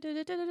going,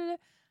 "Du-du-du-du-du-du-du,"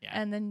 Yeah.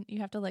 and then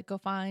you have to like go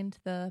find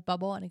the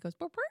bubble and it goes,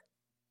 "Burp, burp."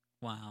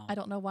 Wow. I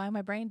don't know why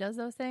my brain does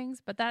those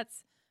things, but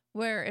that's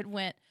where it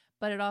went.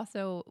 But it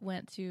also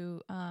went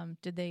to,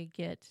 did they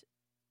get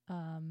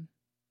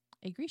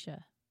a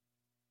Grisha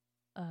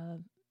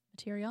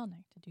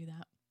Materialnik to do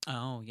that?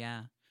 Oh,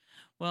 yeah.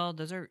 Well,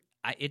 those are,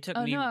 it took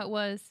Oh, me no, it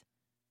was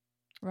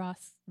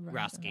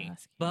Roski.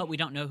 But we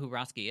don't know who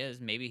Roski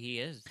is. Maybe he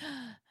is.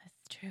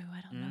 That's true.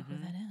 I don't know who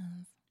Mhm. that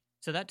is.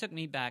 So that took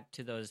me back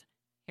to those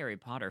Harry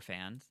Potter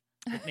fans.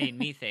 It made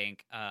me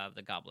think of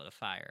the Goblet of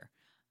Fire.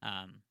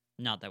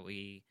 Not that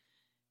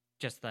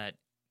just that,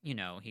 you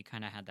know, he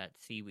kind of had that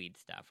seaweed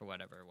stuff or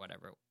whatever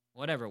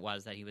it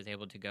was that he was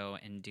able to go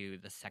and do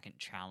the second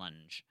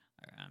challenge.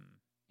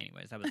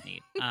 Anyways, that was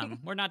neat.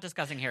 We're not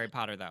discussing Harry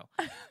Potter, though.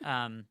 But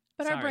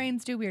our Sorry.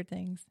 brains do weird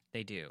things.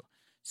 They do.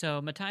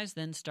 So Matthias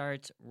then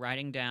starts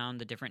writing down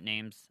the different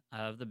names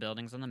of the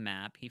buildings on the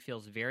map. He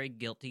feels very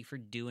guilty for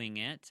doing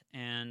it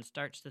and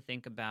starts to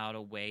think about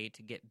a way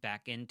to get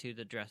back into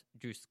the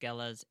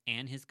Druskella's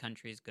and his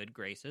country's good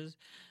graces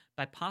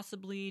by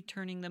possibly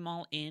turning them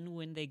all in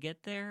when they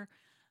get there.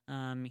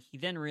 He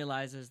then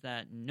realizes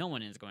that no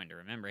one is going to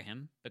remember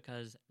him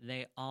because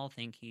they all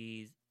think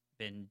he's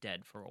been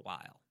dead for a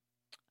while.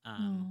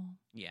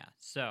 Yeah,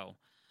 so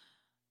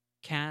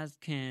Kaz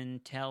can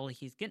tell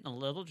he's getting a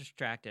little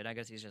distracted. I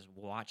guess he's just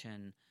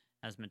watching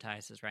as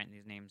Matthias is writing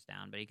these names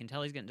down, but he can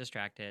tell he's getting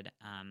distracted.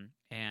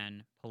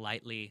 And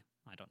politely,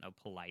 I don't know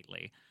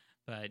politely,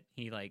 but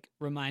he like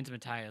reminds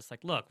Matthias,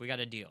 like, look, we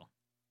got a deal.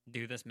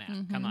 Do this map.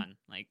 Come on.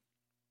 Like,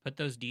 put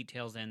those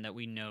details in that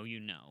we know you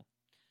know.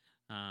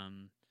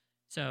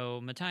 So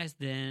Matthias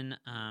then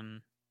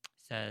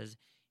says,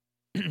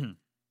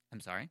 I'm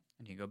sorry,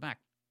 I need to go back.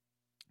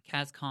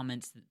 Kaz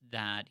comments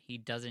that he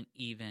doesn't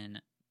even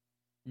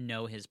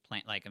know his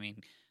plan. Like, I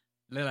mean,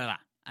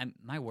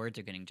 my words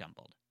are getting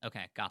jumbled.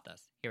 Okay, got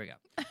this. Here we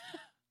go.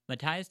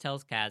 Matthias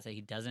tells Kaz that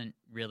he doesn't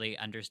really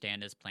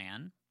understand his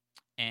plan.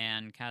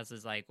 And Kaz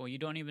is like, well, you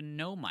don't even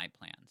know my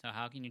plan. So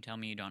how can you tell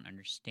me you don't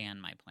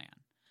understand my plan?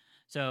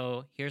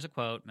 So here's a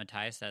quote.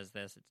 Matthias says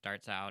this. It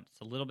starts out, it's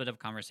a little bit of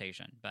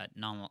conversation, but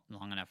not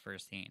long enough for a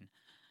scene.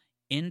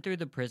 In through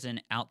the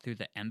prison, out through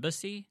the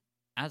embassy?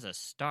 As a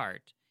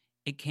start,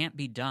 it can't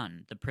be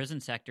done. The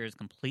prison sector is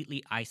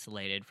completely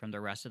isolated from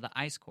the rest of the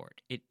ice court.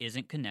 It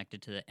isn't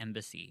connected to the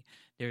embassy.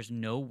 There's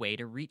no way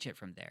to reach it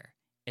from there.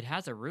 It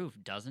has a roof,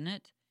 doesn't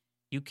it?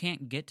 You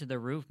can't get to the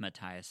roof,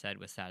 Matthias said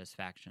with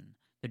satisfaction.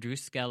 The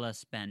Druskella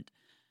spent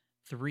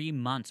 3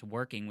 months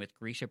working with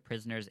Grisha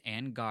prisoners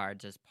and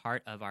guards as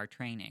part of our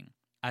training.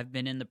 I've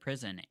been in the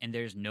prison, and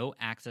there's no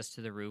access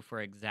to the roof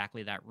for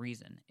exactly that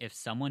reason. If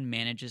someone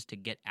manages to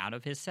get out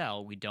of his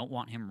cell, we don't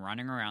want him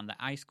running around the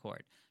ice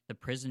court. The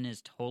prison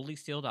is totally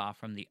sealed off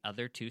from the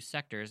other 2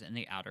 sectors in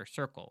the outer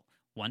circle.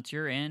 Once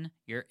you're in,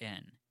 you're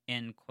in.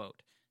 End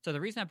quote. So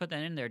the reason I put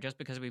that in there just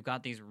because we've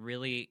got these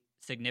really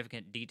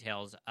significant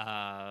details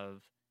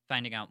of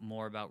finding out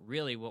more about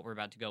really what we're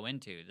about to go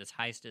into. This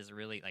heist is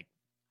really like,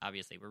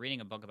 obviously, we're reading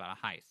a book about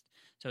a heist.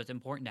 So it's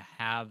important to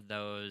have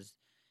those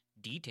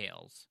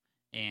details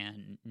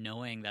and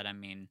knowing that,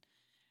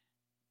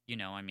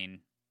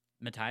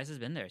 Matthias has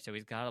been there, so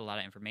he's got a lot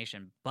of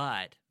information,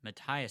 but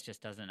Matthias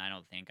just doesn't, I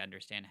don't think,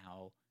 understand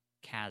how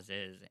Kaz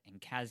is,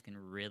 and Kaz can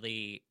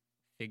really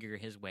figure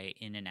his way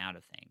in and out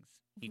of things.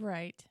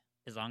 Right.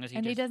 As long as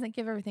he doesn't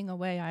give everything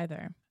away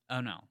either.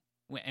 Oh, no.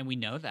 And we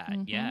know that,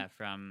 Mhm.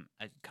 from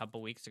a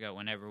couple weeks ago,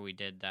 whenever we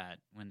did that,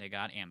 when they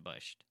got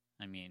ambushed.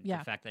 Yeah.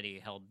 The fact that he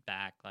held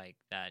back, like,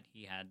 that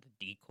he had the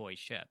decoy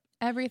ship.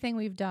 Everything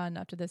we've done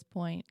up to this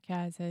point,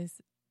 Kaz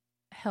has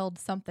held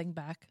something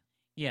back.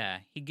 Yeah,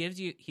 he gives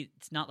you,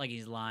 it's not like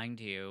he's lying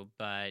to you,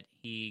 but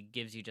he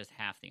gives you just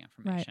half the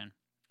information.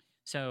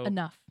 So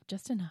Enough.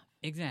 Just enough.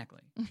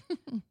 Exactly.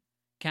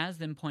 Kaz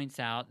then points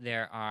out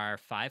there are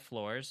 5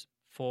 floors,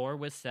 4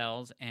 with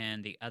cells,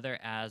 and the other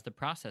as the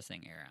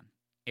processing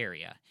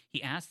area.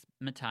 He asks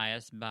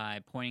Matthias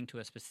by pointing to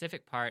a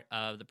specific part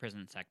of the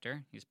prison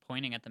sector. He's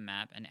pointing at the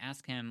map and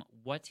asks him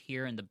what's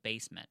here in the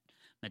basement.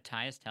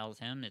 Matthias tells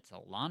him it's a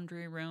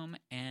laundry room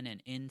and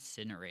an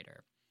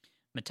incinerator.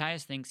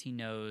 Matthias thinks he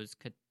knows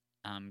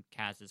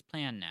Kaz's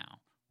plan now,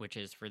 which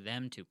is for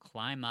them to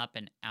climb up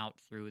and out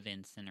through the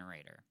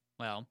incinerator.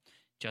 Well,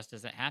 just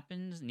as it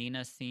happens,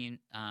 Nina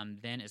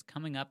then is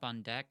coming up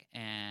on deck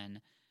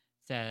and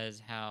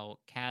says how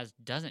Kaz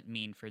doesn't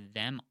mean for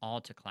them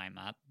all to climb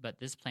up, but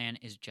this plan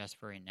is just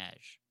for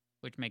Inej,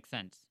 which makes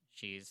sense.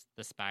 She's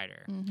the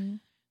spider. Mm-hmm.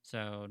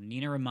 So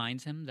Nina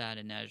reminds him that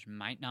Inej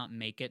might not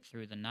make it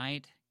through the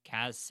night.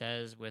 Kaz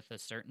says with a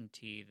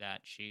certainty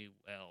that she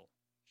will.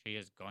 She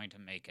is going to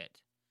make it.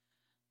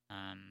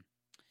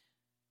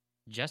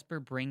 Jesper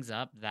brings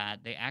up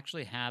that they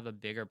actually have a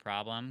bigger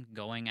problem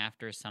going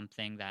after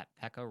something that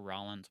Pekka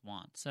Rollins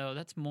wants. So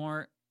that's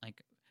more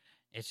like,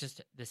 it's just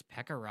this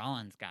Pekka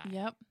Rollins guy.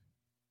 Yep.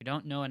 We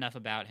don't know enough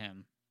about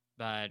him,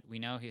 but we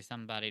know he's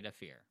somebody to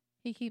fear.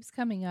 He keeps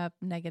coming up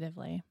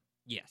negatively.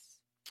 Yes.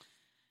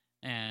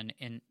 And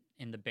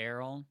in the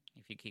barrel,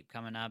 if you keep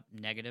coming up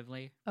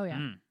negatively. Oh,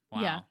 yeah.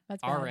 Wow. Yeah,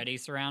 that's bad. Already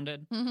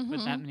surrounded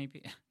with that many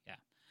people. Yeah.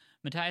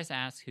 Matthias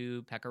asks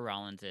who Pekka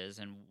Rollins is,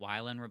 and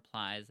Wylan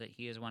replies that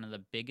he is one of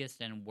the biggest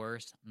and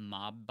worst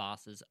mob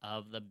bosses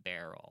of the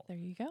barrel. There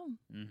you go.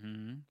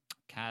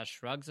 Kaz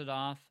shrugs it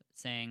off,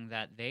 saying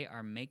that they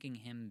are making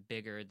him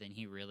bigger than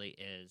he really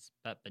is.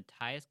 But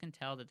Matthias can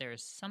tell that there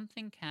is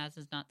something Kaz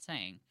is not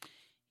saying.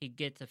 He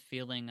gets a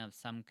feeling of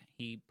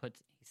he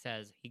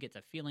says he gets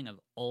a feeling of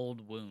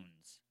old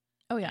wounds.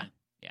 Oh, yeah.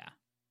 Yeah.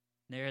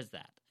 There is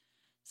that.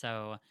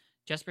 So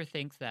Jesper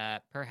thinks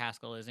that Per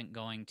Haskell isn't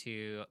going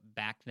to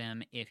back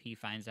them if he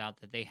finds out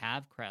that they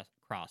have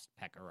crossed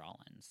Pekka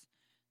Rollins.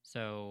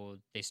 So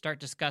they start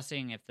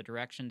discussing if the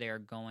direction they are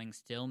going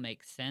still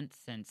makes sense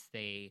since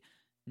they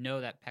know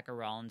that Pekka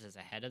Rollins is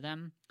ahead of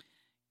them.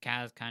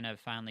 Kaz kind of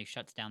finally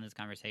shuts down this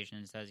conversation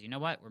and says, you know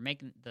what,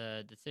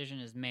 the decision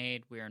is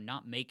made. We are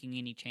not making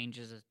any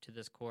changes to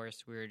this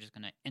course. We're just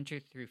going to enter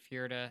through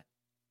Fjorda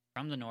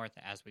from the north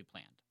as we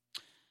planned.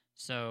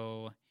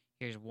 So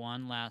here's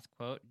one last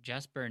quote.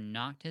 Jesper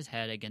knocked his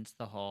head against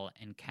the hull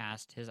and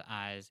cast his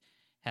eyes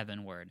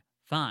heavenward.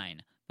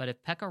 Fine, but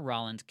if Pekka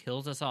Rollins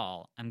kills us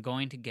all, I'm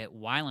going to get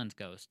Wylan's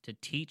ghost to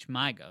teach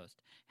my ghost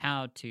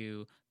how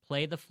to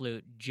play the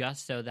flute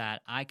just so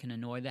that I can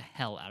annoy the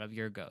hell out of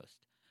your ghost.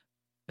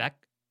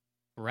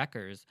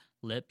 Brecker's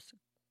lips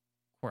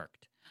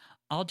quirked.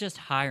 I'll just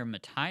hire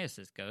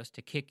Matthias's ghost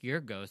to kick your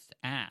ghost's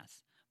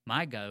ass.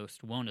 My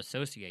ghost won't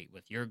associate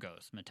with your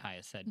ghost,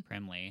 Matthias said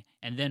primly,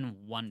 and then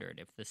wondered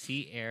if the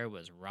sea air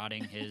was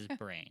rotting his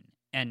brain.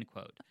 End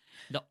quote.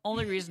 The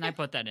only reason I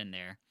put that in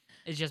there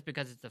is just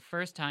because it's the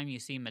first time you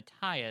see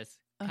Matthias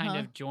kind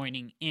of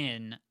joining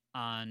in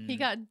on... He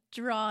got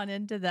drawn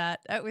into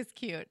that. That was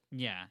cute.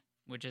 Yeah,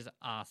 which is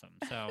awesome.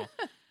 So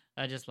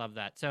I just love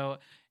that. So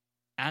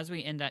as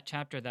we end that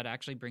chapter, that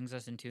actually brings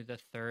us into the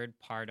third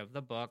part of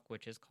the book,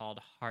 which is called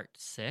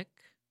Heartsick.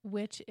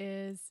 Which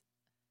is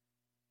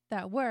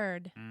that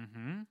word.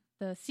 Mm-hmm.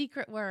 The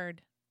secret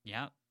word.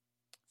 Yep.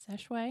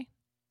 Seshway.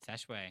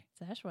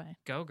 Seshway.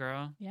 Go,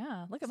 girl.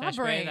 Yeah, look at Seshway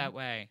my brain. that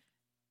way.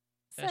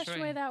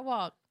 Seshway that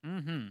walk.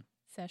 Mm-hmm.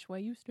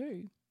 Seshway you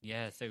stay.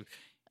 Yeah, so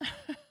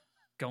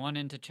go on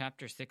into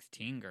chapter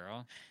 16,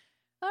 girl.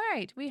 All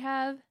right, we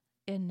have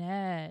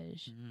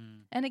Inej.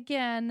 Mm, And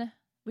again,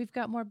 we've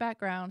got more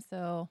background,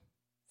 so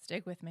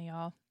stick with me,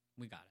 y'all.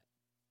 we got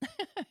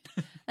it.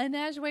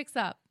 Inej wakes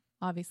up,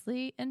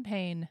 obviously in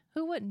pain.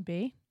 Who wouldn't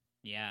be?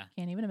 Yeah.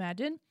 Can't even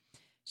imagine.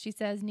 She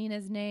says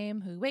Nina's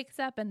name, who wakes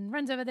up and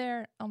runs over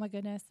there. Oh my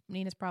goodness.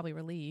 Nina's probably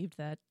relieved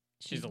that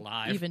She's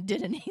alive. even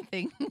did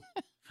anything.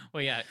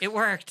 Well, yeah, it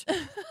worked.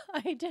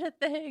 I did a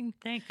thing.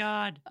 Thank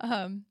God.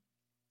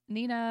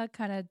 Nina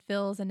kind of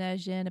fills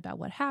Inej in about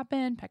what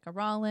happened, Pekka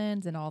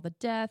Rollins and all the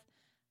death,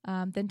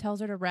 then tells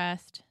her to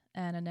rest.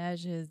 And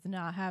Inej is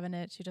not having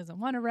it. She doesn't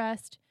want to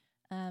rest.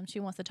 She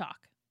wants to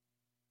talk.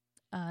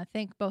 I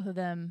think both of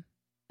them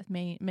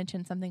may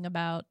mention something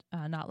about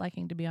not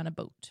liking to be on a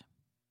boat.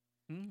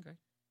 Okay.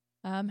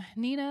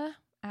 Nina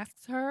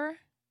asks her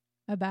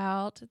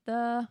about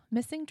the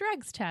missing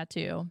dregs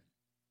tattoo.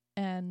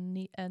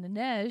 And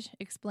Inej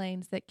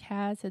explains that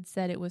Kaz had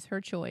said it was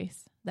her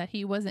choice, that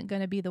he wasn't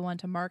going to be the one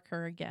to mark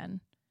her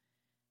again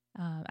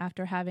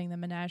after having the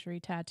menagerie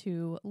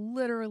tattoo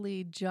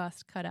literally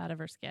just cut out of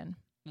her skin.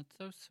 That's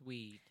so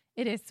sweet.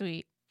 It is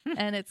sweet.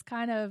 And it's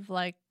kind of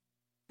like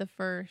the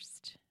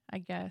first, I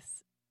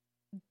guess,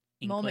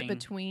 moment Inkling.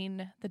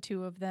 between the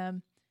two of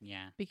them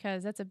Yeah.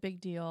 because that's a big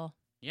deal.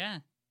 Yeah,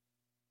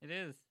 it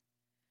is.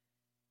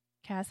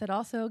 Cass had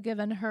also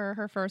given her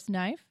her first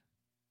knife,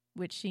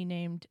 which she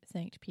named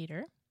Saint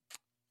Peter.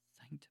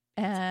 Saint.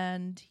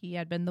 And he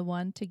had been the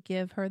one to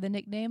give her the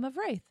nickname of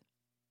Wraith.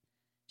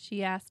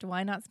 She asked,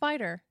 why not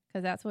Spider?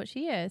 Because that's what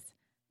she is.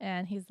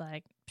 And he's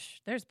like,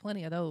 there's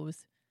plenty of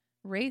those.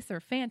 Wraiths are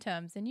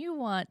phantoms, and you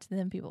want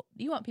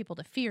people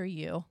to fear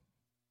you.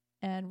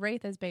 And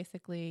Wraith is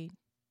basically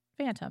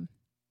phantom.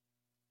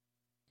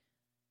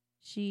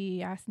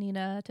 She asked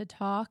Nina to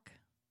talk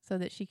so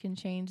that she can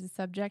change the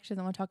subject. She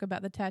doesn't want to talk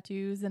about the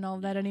tattoos and all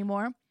of that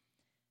anymore.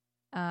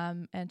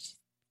 And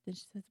she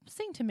says,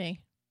 sing to me.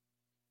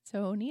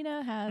 So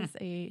Nina has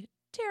a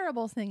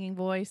terrible singing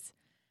voice,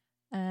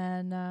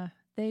 and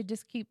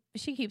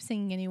she keeps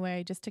singing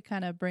anyway, just to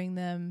kind of bring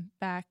them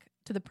back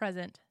to the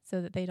present so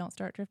that they don't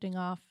start drifting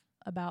off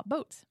about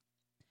boats.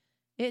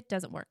 It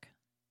doesn't work.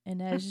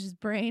 Inej's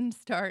brain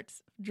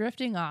starts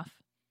drifting off.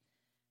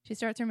 She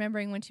starts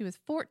remembering when she was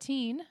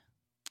 14,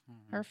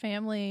 her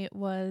family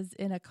was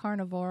in a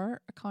carnival.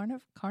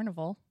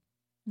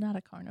 Not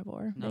a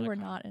carnivore. They were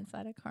not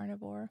inside a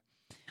carnivore.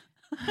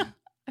 I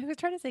was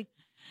trying to say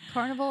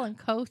carnival and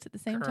coast at the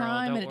same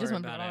time, and it just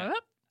went about it.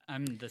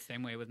 I'm the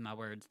same way with my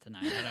words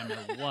tonight. I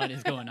don't know what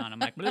is going on. I'm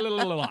like, blah, blah,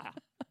 blah, blah.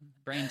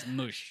 Brain's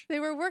mush. They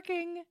were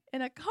working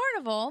in a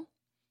carnival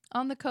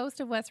on the coast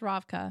of West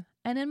Ravka.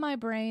 And in my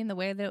brain, the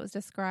way that it was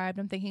described,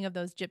 I'm thinking of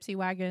those gypsy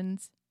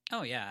wagons.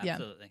 Oh, yeah,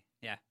 absolutely.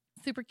 Yeah.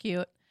 Super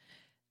cute.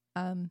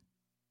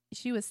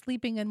 She was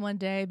sleeping in one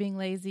day, being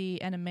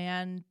lazy, and a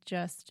man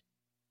just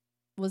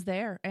was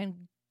there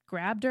and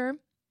grabbed her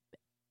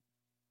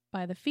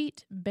by the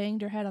feet,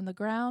 banged her head on the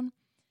ground.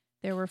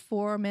 There were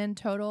 4 men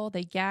total.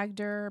 They gagged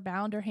her,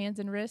 bound her hands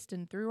and wrists,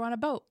 and threw her on a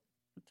boat.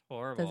 It's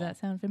horrible. Does that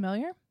sound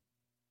familiar?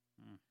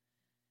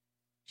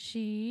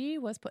 She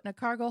was put in a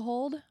cargo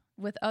hold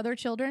with other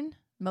children,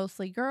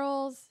 mostly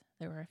girls.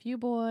 There were a few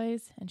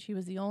boys, and she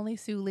was the only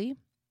Suli.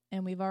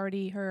 And we've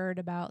already heard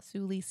about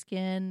Suli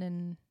skin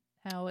and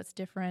how it's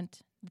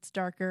different. It's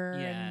darker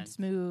and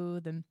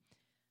smooth. And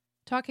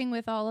talking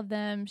with all of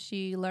them,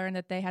 she learned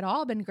that they had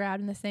all been grabbed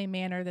in the same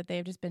manner, that they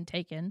have just been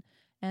taken.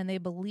 And they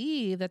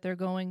believe that they're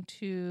going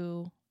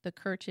to the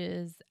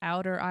Kerch's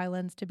outer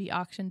islands to be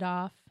auctioned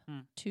off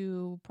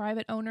to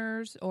private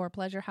owners or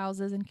pleasure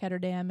houses in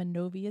Ketterdam and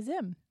Novia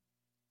Zim.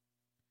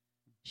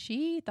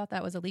 She thought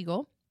that was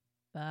illegal,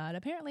 but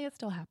apparently it's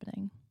still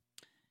happening.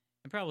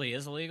 It probably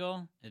is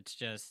illegal. It's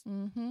just,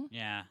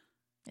 yeah.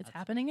 It's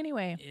happening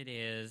anyway. It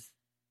is.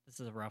 This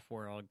is a rough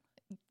world.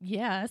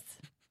 Yes.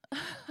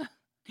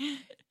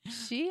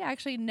 She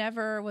actually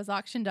never was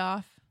auctioned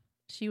off.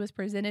 She was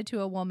presented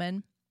to a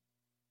woman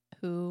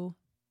who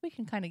we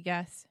can kind of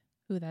guess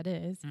who that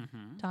is.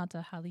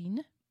 Tanta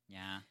Haline.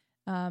 Yeah.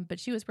 But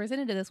she was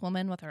presented to this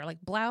woman with her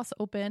like blouse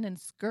open and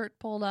skirt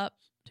pulled up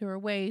to her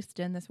waist.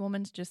 And this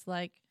woman's just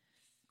like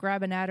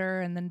grabbing at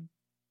her and then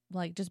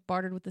like just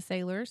bartered with the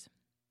sailors.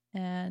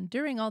 And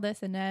during all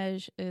this,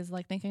 Inej is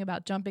like thinking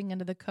about jumping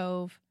into the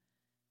cove,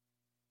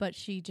 but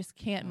she just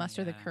can't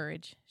muster the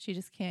courage. She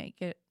just can't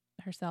get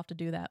herself to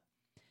do that.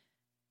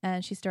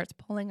 And she starts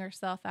pulling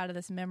herself out of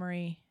this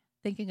memory,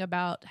 thinking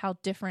about how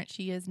different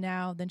she is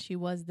now than she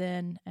was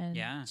then. And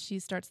she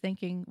starts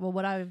thinking, well,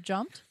 would I have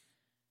jumped?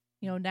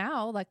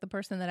 Now, like the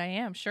person that I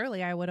am,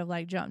 surely I would have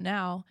like jumped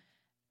now.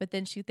 But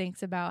then she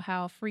thinks about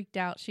how freaked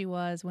out she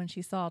was when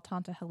she saw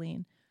Tanta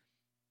Helene.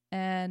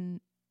 And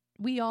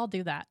we all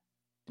do that.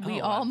 We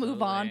all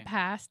move on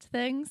past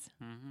things,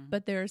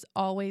 but there's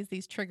always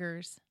these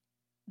triggers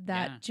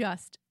that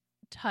just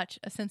touch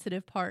a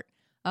sensitive part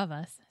of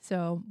us.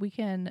 So we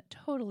can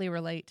totally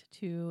relate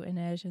to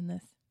Inej in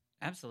this.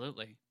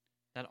 Absolutely.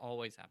 That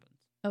always happens.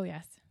 Oh,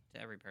 yes.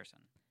 To every person.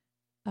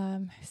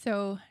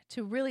 So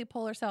to really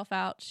pull herself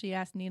out, she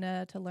asked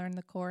Nina to learn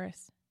the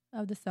chorus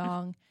of the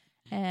song.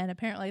 And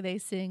apparently they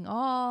sing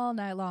all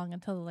night long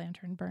until the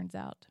lantern burns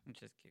out.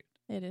 Which is cute.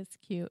 It is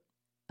cute.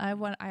 I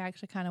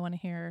actually kind of want to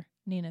hear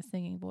Nina's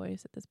singing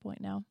voice at this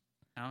point now.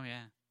 Oh,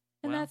 yeah.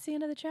 And that's the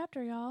end of the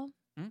chapter, y'all.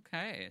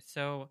 Okay.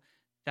 So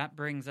that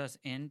brings us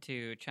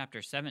into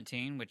chapter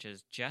 17, which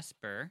is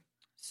Jesper.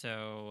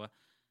 So,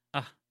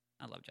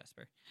 I love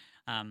Jesper.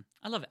 I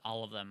love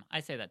all of them.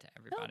 I say that to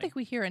everybody. I don't think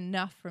we hear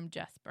enough from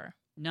Jesper.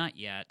 Not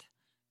yet,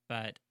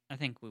 but I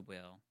think we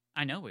will.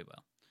 I know we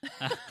will.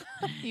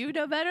 You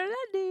know better than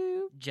I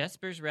do.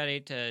 Jesper's ready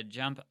to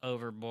jump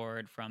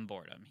overboard from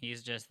boredom.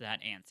 He's just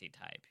that antsy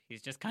type.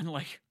 He's just kind of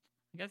like,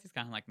 I guess he's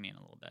kind of like me in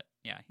a little bit.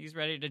 Yeah, he's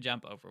ready to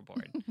jump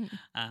overboard.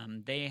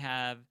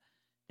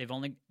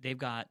 They've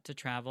got to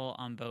travel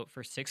on boat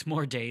for 6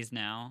 more days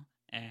now,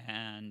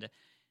 and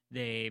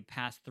they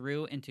pass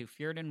through into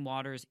Fjorden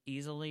waters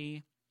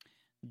easily.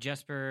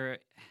 Jesper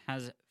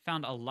has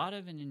found a lot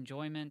of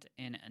enjoyment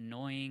in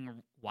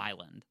annoying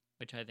Wyland,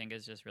 which I think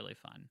is just really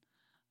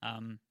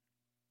fun.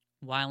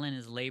 Wyland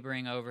is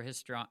laboring over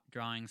his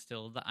drawing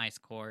still of the ice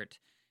court.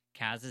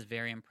 Kaz is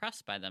very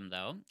impressed by them,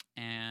 though,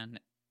 and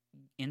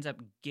ends up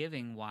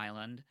giving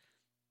Wyland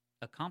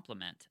a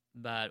compliment.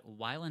 But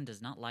Wyland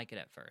does not like it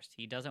at first.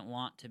 He doesn't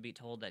want to be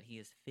told that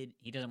he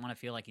doesn't want to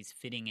feel like he's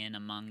fitting in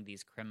among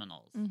these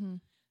criminals. Mm-hmm.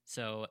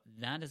 So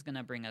that is going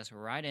to bring us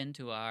right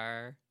into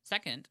our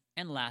second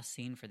and last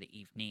scene for the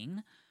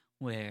evening,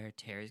 where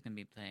Terry's going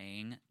to be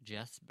playing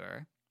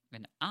Jesper,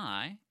 and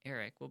I,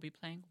 Eric, will be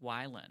playing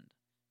Wyland.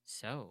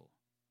 So,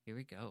 here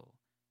we go.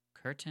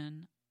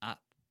 Curtain up.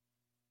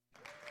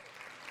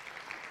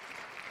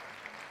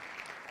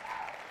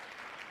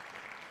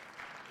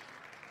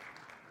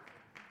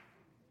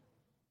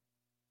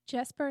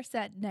 Jesper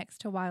sat next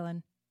to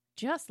Wyland.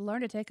 Just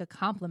learn to take a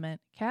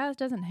compliment. Kaz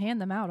doesn't hand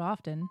them out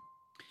often.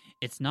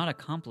 It's not a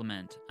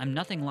compliment. I'm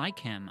nothing like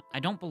him. I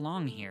don't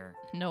belong here.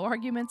 No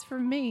arguments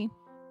from me.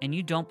 And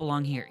you don't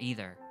belong here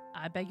either.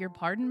 I beg your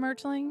pardon,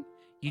 Merchling?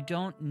 We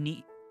don't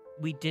need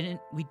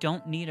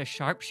a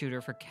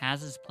sharpshooter for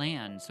Kaz's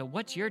plan. So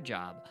what's your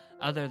job,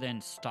 other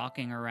than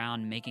stalking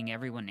around making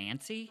everyone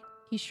antsy?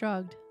 He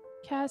shrugged.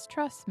 Kaz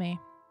trusts me.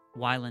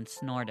 Wyland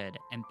snorted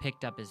and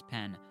picked up his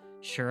pen.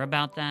 Sure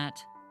about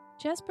that?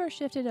 Jesper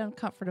shifted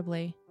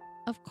uncomfortably.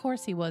 Of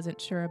course he wasn't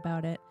sure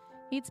about it.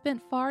 He'd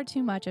spent far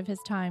too much of his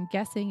time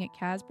guessing at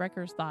Kaz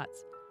Brecker's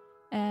thoughts.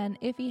 And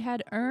if he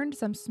had earned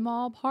some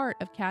small part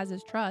of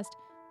Kaz's trust,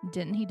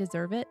 didn't he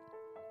deserve it?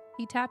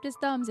 He tapped his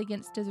thumbs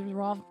against his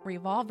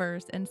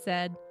revolvers and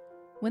said,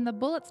 "When the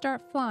bullets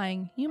start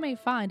flying, you may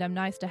find I'm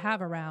nice to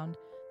have around.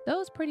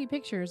 Those pretty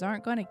pictures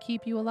aren't going to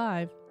keep you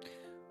alive."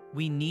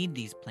 We need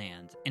these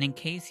plans, and in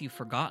case you've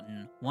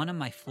forgotten, one of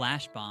my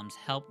flash bombs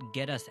helped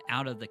get us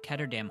out of the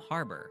Ketterdam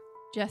harbor.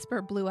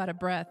 Jesper blew out of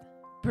breath.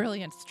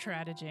 Brilliant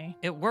strategy.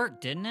 It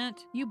worked, didn't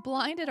it? You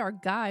blinded our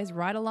guys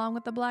right along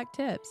with the black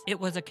tips. It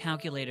was a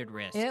calculated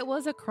risk. It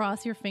was a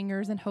cross your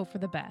fingers and hope for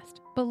the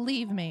best.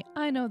 Believe me,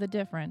 I know the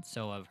difference.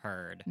 So I've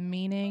heard.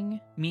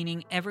 Meaning?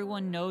 Meaning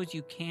everyone knows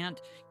you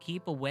can't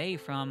keep away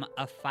from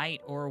a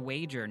fight or a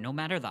wager, no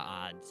matter the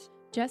odds.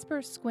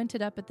 Jesper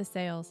squinted up at the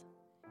sails.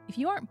 If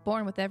you aren't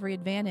born with every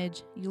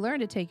advantage, you learn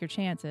to take your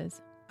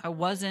chances. I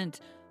wasn't.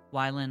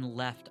 Wyland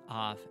left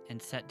off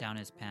and set down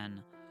his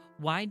pen.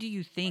 Why do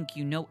you think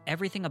you know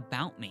everything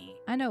about me?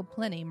 I know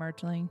plenty,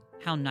 Merchling.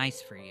 How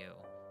nice for you.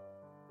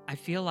 I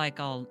feel like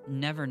I'll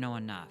never know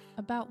enough.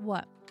 About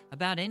what?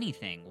 About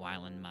anything,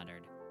 Wyland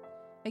muttered.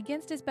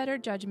 Against his better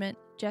judgment,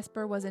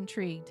 Jesper was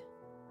intrigued.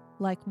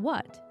 Like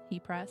what?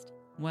 He pressed.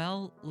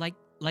 Well, like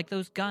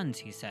those guns,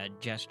 he said,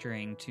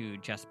 gesturing to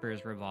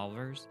Jesper's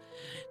revolvers.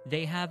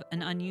 They have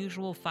an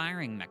unusual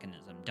firing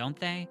mechanism, don't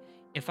they?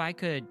 If I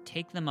could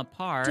take them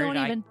apart... Don't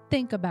even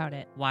think about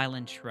it.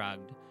 Wyland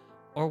shrugged.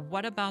 Or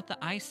what about the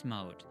ice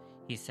moat?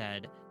 He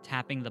said,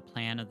 tapping the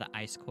plan of the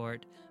ice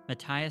court.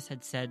 Matthias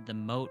had said the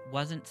moat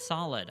wasn't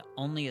solid,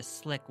 only a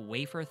slick,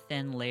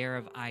 wafer-thin layer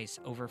of ice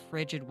over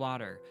frigid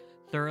water,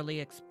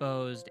 thoroughly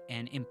exposed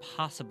and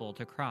impossible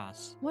to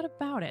cross. What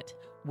about it?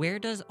 Where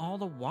does all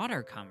the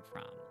water come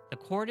from? The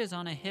court is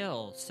on a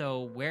hill,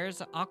 so where's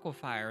the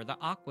aquifer, the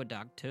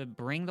aqueduct, to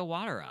bring the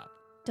water up?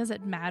 Does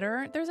it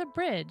matter? There's a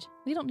bridge.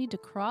 We don't need to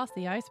cross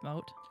the ice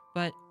moat.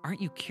 But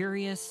aren't you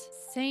curious?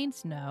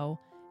 Saints, no.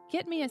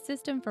 Get me a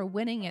system for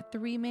winning at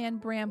three-man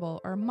bramble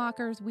or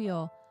Mocker's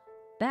wheel.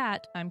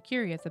 That I'm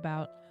curious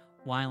about.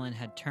 Wyland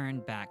had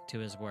turned back to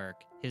his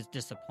work, his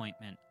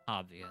disappointment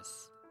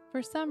obvious.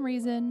 For some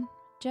reason,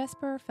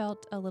 Jesper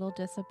felt a little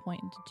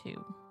disappointed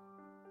too.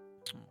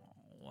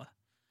 Oh,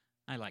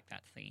 I like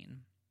that scene.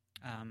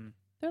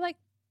 They're like,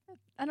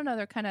 I don't know,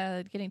 they're kind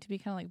of getting to be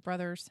kind of like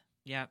brothers.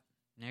 Yep,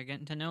 they're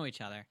getting to know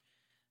each other.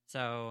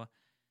 So,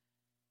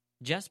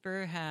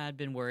 Jesper had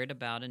been worried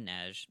about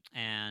Inej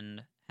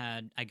and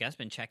had, I guess,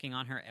 been checking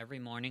on her every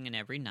morning and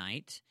every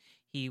night.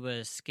 He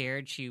was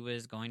scared she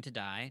was going to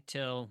die,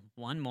 till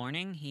one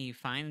morning he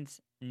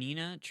finds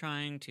Nina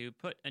trying to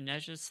put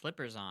Inej's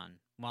slippers on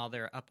while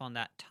they're up on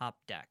that top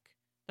deck.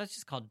 That's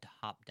just called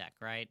top deck,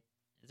 right?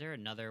 Is there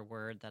another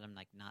word that I'm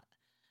like not...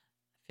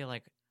 I feel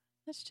like...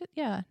 That's just,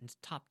 yeah. It's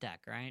top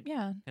deck, right?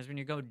 Yeah. Because when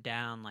you go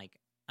down, like,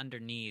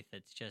 underneath,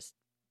 it's just...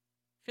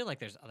 I feel like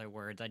there's other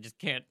words. I just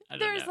can't... I don't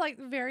There's, know. like,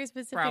 very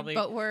specific Probably.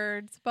 but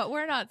words, but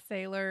we're not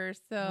sailors,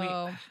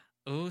 so...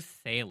 Ooh,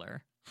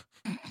 sailor.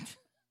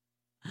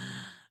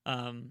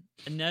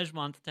 Inej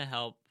wants to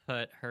help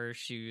put her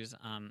shoes...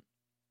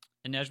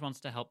 Inej wants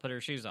to help put her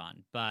shoes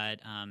on, but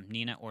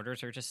Nina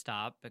orders her to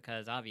stop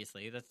because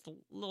obviously that's a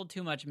little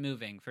too much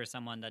moving for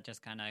someone that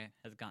just kind of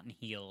has gotten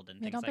healed and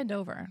things don't like bend that.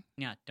 over.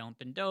 Yeah, don't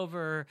bend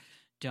over,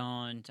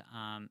 don't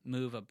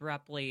move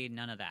abruptly,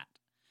 none of that.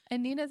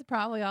 And Nina's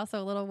probably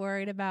also a little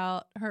worried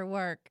about her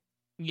work.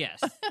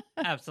 Yes,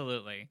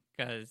 absolutely,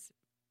 because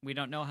we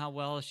don't know how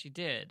well she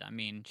did. I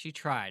mean, she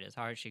tried as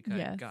hard as she could.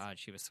 Yes. God,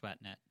 she was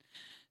sweating it.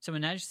 So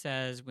Inej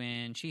says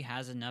when she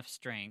has enough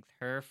strength,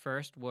 her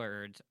first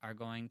words are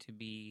going to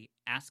be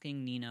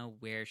asking Nina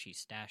where she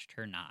stashed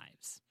her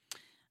knives.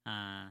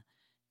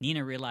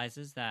 Nina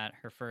realizes that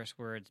her first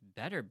words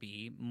better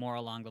be more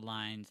along the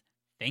lines,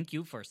 "Thank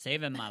you for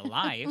saving my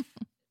life."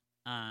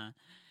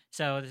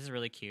 So this is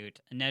really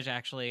cute. Inej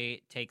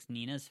actually takes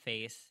Nina's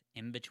face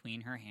in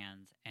between her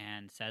hands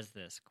and says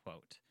this,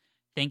 quote,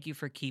 "Thank you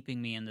for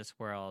keeping me in this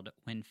world.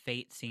 When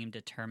fate seemed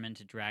determined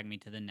to drag me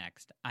to the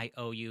next, I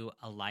owe you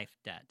a life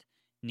debt."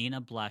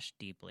 Nina blushed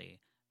deeply.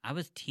 "I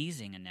was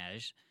teasing,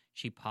 Inej."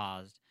 She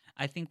paused.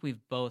 "I think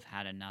we've both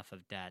had enough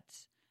of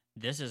debts.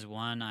 This is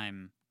one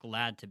I'm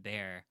glad to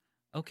bear.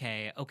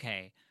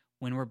 Okay.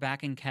 When we're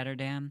back in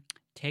Ketterdam,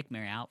 take me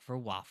out for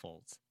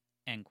waffles."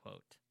 End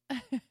quote.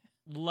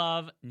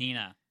 Love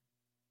Nina.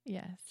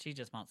 Yes. She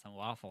just wants some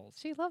waffles.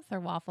 She loves her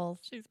waffles.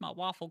 She's my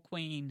waffle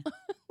queen.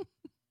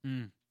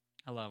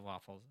 I love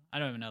waffles. I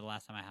don't even know the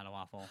last time I had a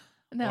waffle.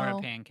 No. Or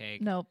a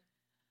pancake. Nope.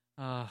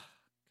 Oh,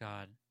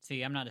 God.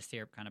 See, I'm not a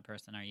syrup kind of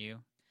person. Are you?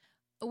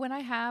 When I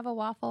have a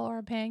waffle or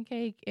a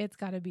pancake, it's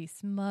got to be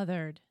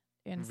smothered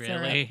in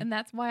syrup. Really? And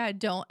that's why I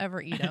don't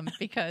ever eat them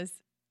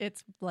because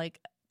it's like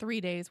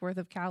 3 days worth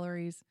of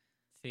calories.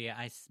 See,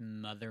 I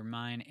smother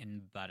mine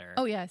in butter.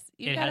 Oh, yes.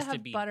 You It got has to to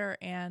have be- butter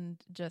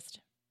and just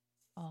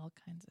all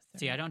kinds of syrup.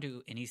 See, I don't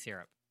do any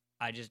syrup.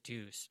 I just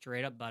do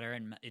straight up butter,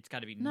 and it's got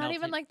to be Not melted.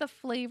 even like the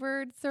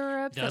flavored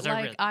syrups Those at are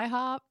like really-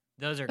 IHOP.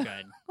 Those are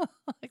good.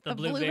 Like The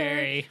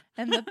blueberry.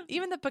 and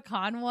even the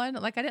pecan one.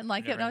 Like I didn't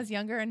like it when I Never. was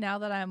younger, and now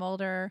that I'm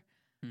older,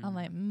 Mhm. I'm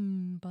like,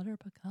 butter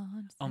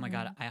pecan. Oh my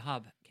God, syrup.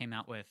 IHOP came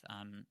out with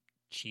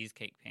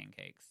cheesecake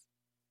pancakes,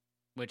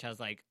 which has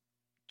like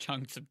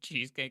chunks of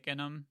cheesecake in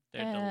them.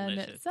 They're And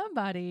delicious.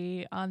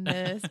 somebody on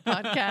this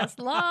podcast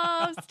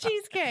loves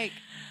cheesecake,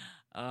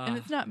 and Oh,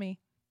 it's not me.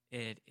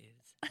 it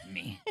is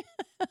me.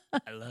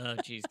 I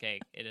love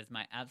cheesecake. It is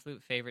my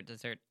absolute favorite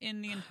dessert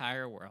in the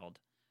entire world.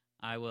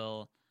 I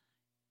will,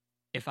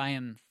 if I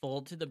am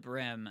full to the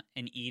brim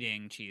and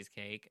eating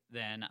cheesecake,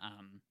 then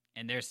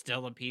and there's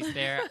still a piece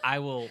there, I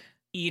will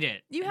eat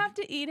it. You have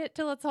to eat it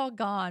till it's all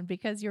gone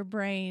because your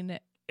brain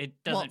It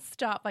won't doesn't.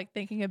 stop like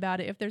thinking about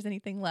it if there's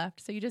anything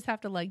left. So you just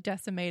have to like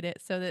decimate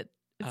it so that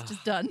it's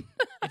just done.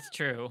 It's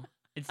true.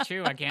 It's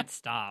true. I can't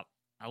stop.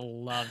 I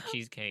love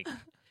cheesecake.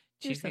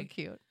 You're so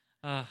cute.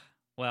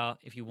 Well,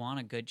 if you want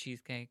a good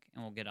cheesecake,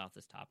 and we'll get off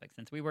this topic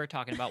since we were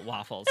talking about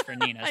waffles for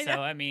Nina. I So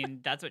know. I mean,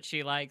 that's what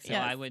she likes. So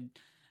Yes.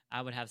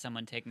 I would have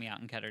someone take me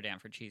out in Ketterdam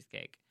for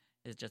cheesecake.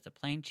 It's just a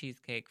plain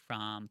cheesecake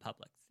from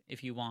Publix.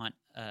 If you want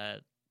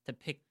to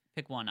pick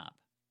one up,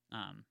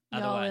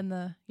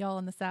 otherwise Y'all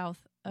in the south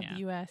of Yeah. the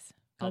U.S.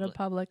 Go to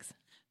Publix.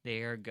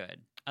 they are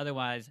good.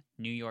 Otherwise,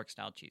 New York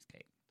style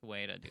cheesecake, the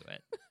way to do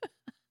it.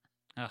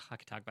 I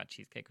could talk about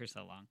cheesecake for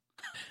so long.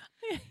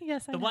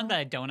 Yes, I The one know. that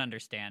I don't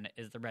understand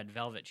is the red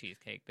velvet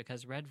cheesecake,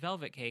 because red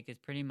velvet cake is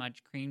pretty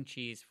much cream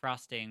cheese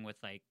frosting with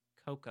like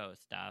cocoa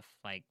stuff,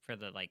 like for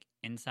the like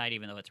inside,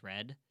 even though it's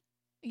red.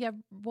 Yeah,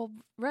 well,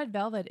 red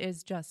velvet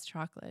is just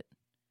chocolate,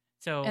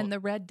 So and the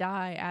red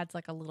dye adds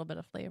like a little bit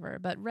of flavor.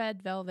 But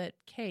red velvet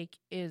cake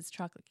is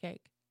chocolate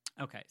cake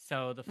okay,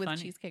 so the with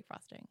funny, cheesecake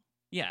frosting.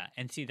 yeah,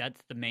 and see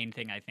that's the main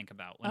thing I think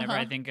about whenever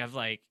I think of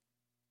like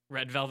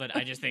red velvet.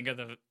 I just think of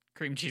the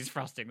cream cheese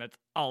frosting. That's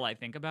all I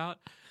think about.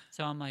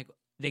 So I'm like,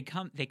 they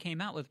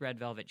came out with red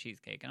velvet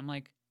cheesecake, and I'm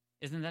like,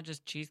 isn't that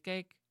just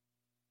cheesecake?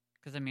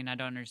 Because I mean, I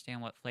don't understand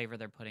what flavor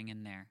they're putting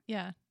in there.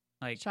 Yeah,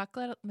 Like,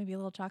 chocolate, maybe a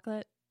little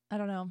chocolate. I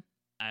don't know.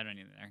 I don't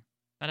either.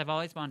 But I've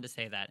always wanted to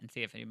say that and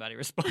see if anybody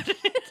responded.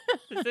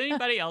 Has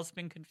anybody else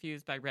been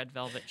confused by red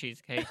velvet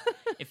cheesecake?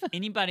 If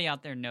anybody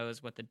out there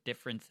knows what the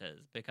difference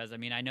is, because I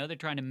mean, I know they're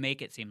trying to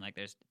make it seem like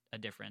there's a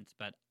difference,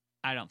 but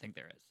I don't think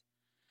there is.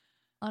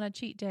 On a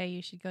cheat day,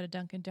 you should go to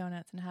Dunkin'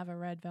 Donuts and have a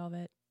red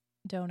velvet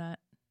donut.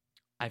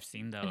 I've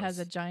seen those. It has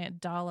a giant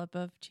dollop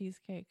of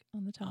cheesecake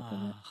on the top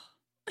of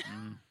it.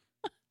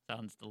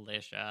 Sounds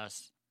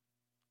delicious.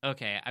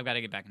 Okay, I've got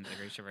to get back into the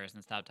Grishaverse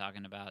and stop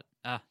talking about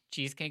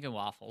cheesecake and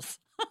waffles.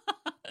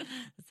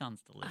 That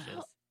sounds delicious.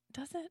 Oh,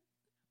 does it?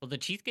 Well, the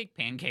cheesecake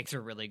pancakes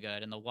are really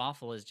good, and the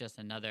waffle is just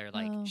another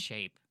like Oh.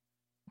 shape.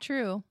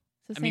 True.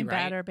 It's the I mean, same right?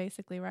 batter,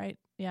 basically, right?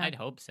 Yeah. I'd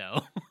hope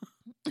so.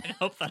 I'd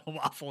hope that a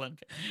waffle and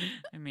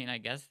I mean, I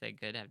guess they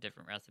could have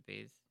different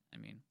recipes. I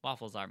mean,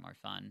 waffles are more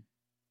fun.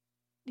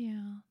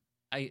 Yeah.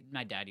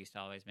 My dad used to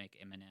always make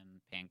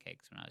M&M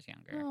pancakes when I was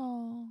younger.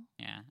 Oh.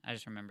 Yeah, I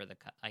just remember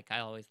I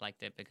always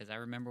liked it because I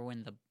remember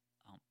when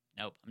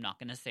nope, I'm not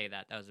going to say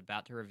that. That was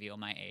about to reveal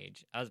my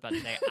age. I was about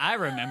to say I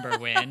remember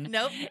when.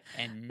 Nope.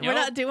 And We're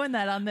not doing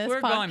that on this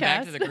We're podcast. going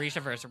back to the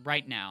Grishaverse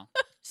right now.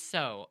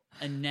 So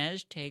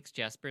Inej takes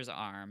Jesper's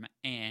arm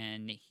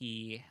and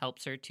he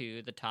helps her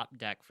to the top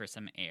deck for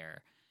some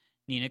air.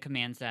 Nina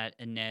commands that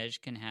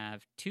Inej can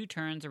have 2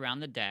 turns around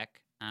the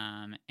deck,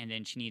 and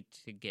then she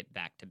needs to get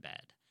back to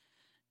bed.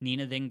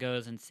 Nina then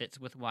goes and sits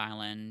with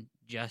Wylan,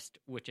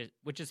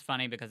 which is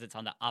funny because it's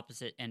on the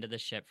opposite end of the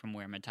ship from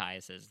where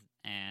Matthias is,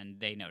 and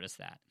they notice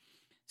that.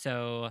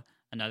 So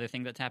another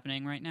thing that's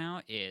happening right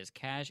now is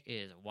Cash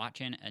is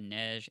watching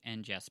Inej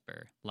and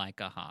Jesper like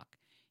a hawk.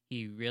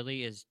 He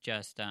really is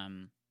just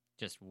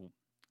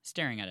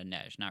staring at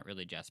Inej, not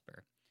really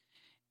Jesper.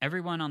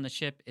 Everyone on the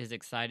ship is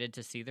excited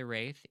to see the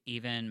Wraith.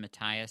 Even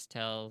Matthias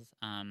tells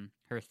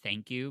her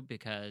thank you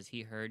because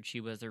he heard she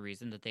was the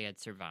reason that they had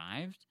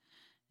survived.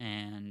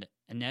 And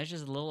Inej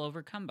is a little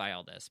overcome by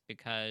all this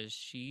because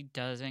she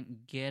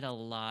doesn't get a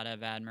lot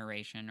of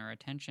admiration or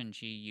attention.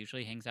 She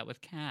usually hangs out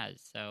with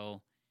Kaz,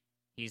 so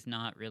he's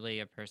not really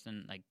a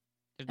person, like,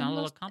 there's not a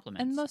lot of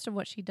compliments. And most of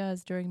what she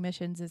does during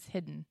missions is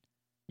hidden.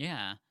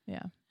 Yeah.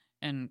 Yeah.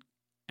 And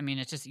I mean,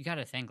 it's just, you got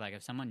to think, like,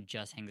 if someone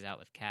just hangs out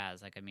with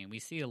Kaz, like, I mean, we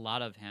see a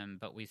lot of him,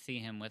 but we see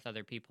him with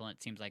other people, and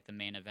it seems like the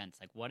main events.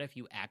 Like, what if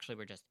you actually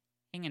were just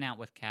hanging out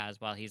with Kaz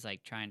while he's,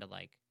 like, trying to,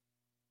 like,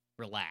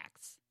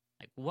 relax?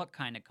 Like, what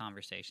kind of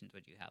conversations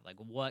would you have? Like,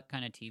 what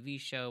kind of TV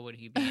show would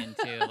he be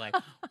into? Like,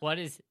 what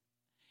is...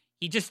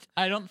 He just...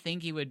 I don't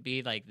think he would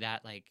be, like,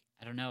 that, like...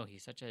 I don't know.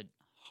 He's such a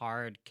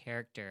hard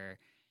character.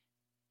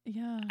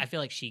 Yeah. I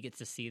feel like she gets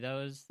to see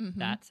those, Mhm.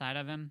 that side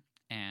of him,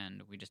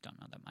 and we just don't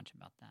know that much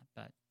about that,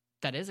 but...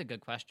 That is a good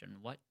question.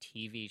 What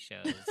TV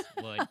shows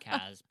would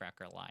Kaz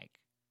Brekker like?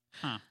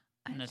 Huh.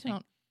 I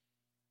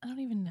don't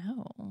even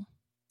know.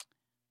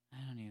 I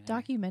don't either.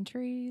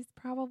 Documentaries,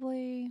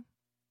 probably.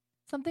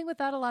 Something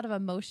without a lot of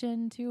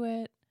emotion to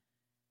it.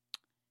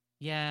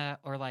 Yeah,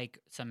 or like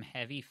some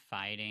heavy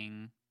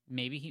fighting.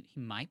 Maybe he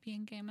might be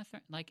in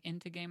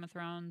into Game of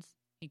Thrones.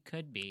 He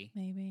could be.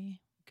 Maybe.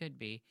 Could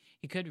be.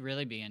 He could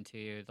really be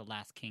into The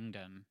Last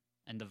Kingdom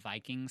and the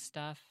Viking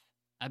stuff.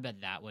 I bet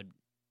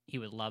he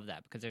would love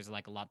that because there's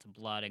like lots of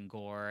blood and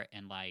gore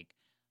and like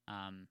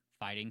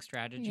fighting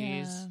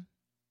strategies. Yeah.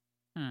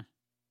 Huh.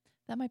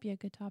 That might be a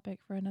good topic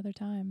for another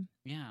time.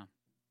 Yeah.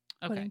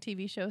 Okay. Putting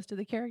TV shows to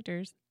the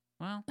characters.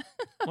 Well,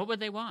 what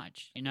would they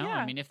watch? You know, Yeah,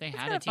 I mean, if they it's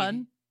had a kinda TV,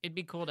 fun. it'd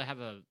be cool to have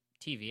a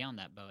TV on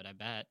that boat. I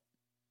bet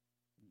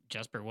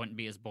Jesper wouldn't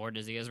be as bored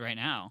as he is right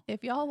now.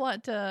 If y'all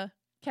want to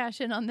cash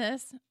in on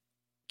this,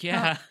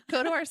 Yeah,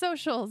 go to our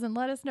socials and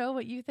let us know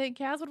what you think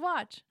Kaz would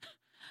watch.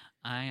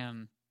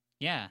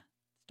 Yeah,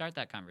 start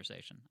that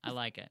conversation. I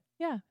like it.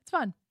 Yeah, it's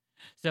fun.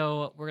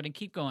 So we're gonna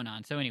keep going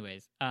on. So,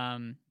 anyways,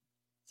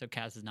 so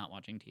Kaz is not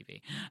watching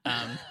TV.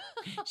 I'm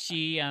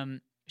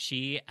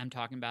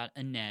talking about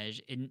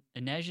Inej.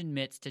 Inej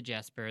admits to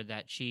Jesper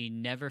that she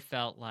never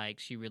felt like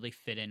she really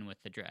fit in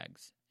with the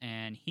dregs.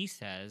 And he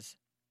says,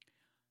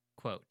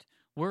 quote,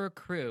 "We're a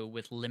crew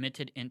with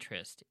limited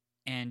interest,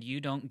 and you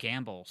don't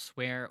gamble,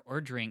 swear, or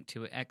drink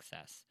to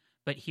excess.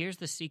 But here's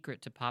the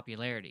secret to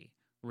popularity.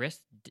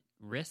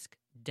 Risk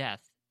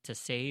death to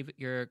save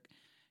your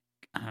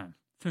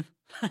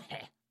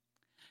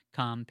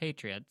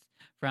compatriots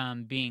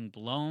from being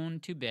blown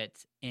to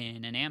bits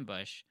in an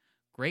ambush.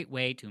 Great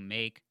way to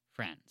make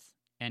friends."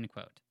 End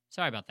quote.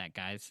 Sorry about that,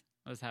 guys.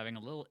 I was having a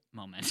little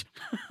moment.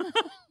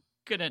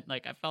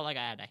 I felt like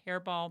I had a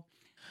hairball,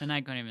 and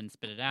I couldn't even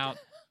spit it out.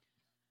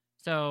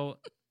 So,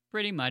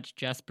 pretty much,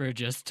 Jesper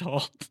just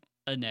told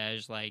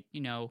Inej, like,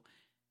 you know,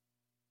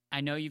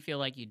 I know you feel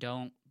like you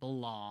don't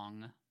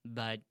belong,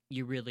 but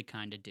you really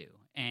kind of do.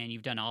 And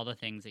you've done all the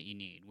things that you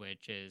need,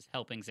 which is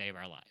helping save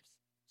our lives.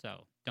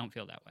 So, don't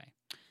feel that way.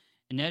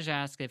 Inej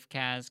asks if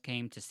Kaz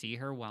came to see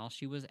her while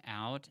she was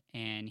out,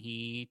 and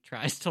he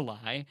tries to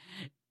lie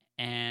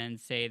and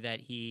say that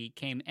he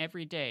came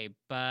every day,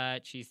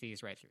 but she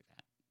sees right through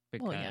that.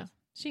 Because, yeah,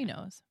 she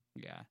knows.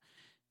 Yeah.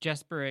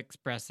 Jesper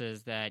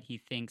expresses that he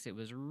thinks it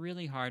was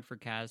really hard for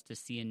Kaz to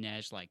see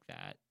Inej like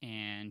that,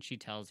 and she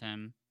tells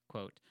him,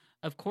 quote,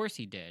 "Of course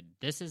he did.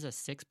 This is a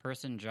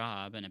 6-person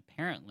job, and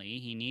apparently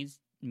he needs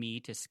me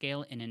to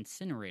scale an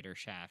incinerator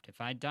shaft. If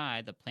I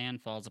die, the plan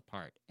falls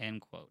apart," end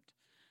quote.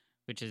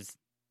 Which is,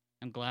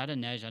 I'm glad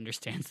Inej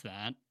understands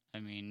that. I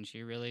mean,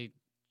 she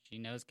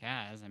knows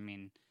Kaz. I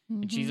mean,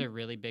 and she's a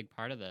really big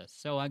part of this.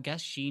 So I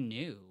guess she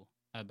knew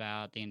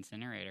about the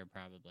incinerator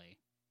probably.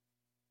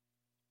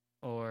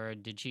 Or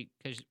did she?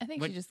 I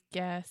think she just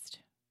guessed.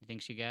 You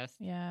think she guessed?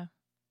 Yeah.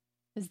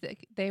 Because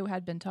they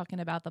had been talking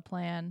about the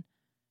plan.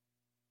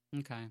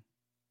 Okay.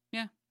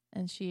 Yeah.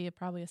 And she had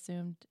probably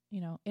assumed,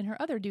 you know, in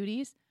her other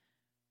duties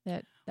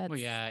that's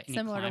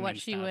similar to what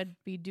she would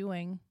be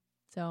doing.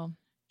 So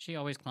she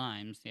always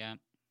climbs. Yeah.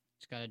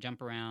 She's got to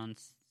jump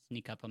around,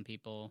 sneak up on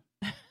people,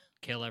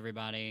 kill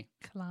everybody.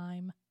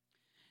 Climb.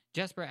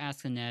 Jesper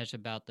asks Inej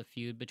about the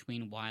feud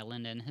between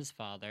Wyland and his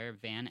father,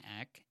 Van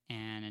Eck,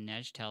 and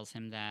Inej tells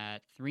him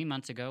that 3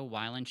 months ago,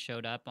 Wyland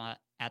showed up on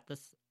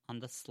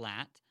the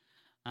slat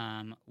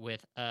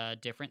with a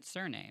different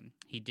surname.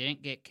 He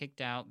didn't get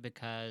kicked out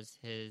because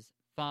his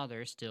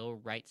father still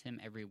writes him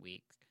every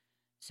week.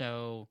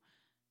 So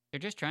they're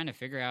just trying to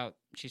figure out.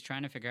 She's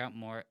trying to figure out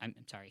more. I'm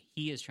sorry.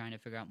 He is trying to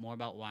figure out more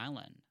about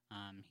Wyland.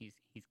 He's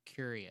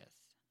curious.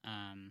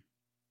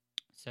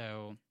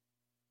 So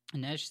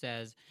Inej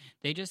says,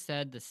 they just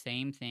said the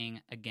same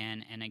thing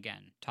again and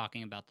again,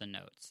 talking about the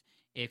notes.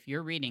 If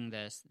you're reading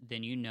this,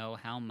 then you know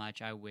how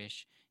much I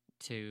wish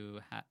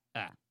to have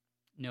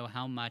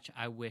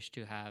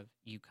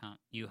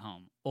you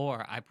home.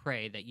 Or I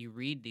pray that you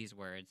read these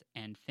words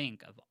and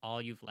think of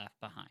all you've left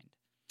behind.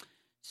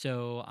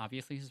 So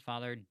obviously his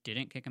father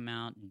didn't kick him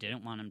out,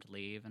 didn't want him to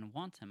leave, and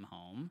wants him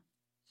home.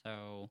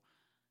 So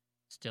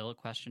still a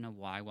question of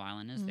why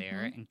Wylan is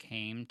there, and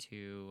came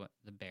to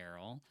the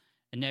barrel.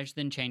 Inej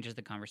then changes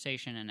the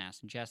conversation and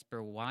asks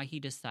Jesper why he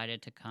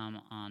decided to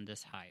come on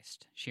this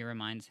heist. She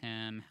reminds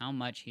him how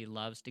much he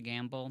loves to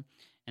gamble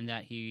and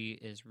that he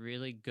is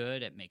really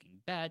good at making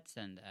bets,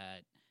 and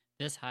that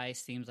this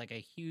heist seems like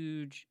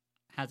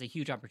has a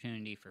huge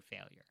opportunity for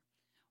failure.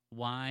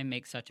 Why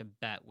make such a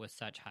bet with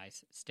such high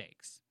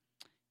stakes?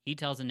 He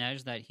tells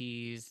Inej that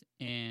he's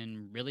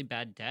in really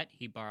bad debt.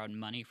 He borrowed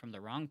money from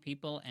the wrong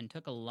people and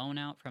took a loan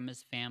out from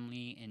his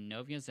family in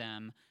Novia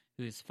Zem,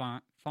 whose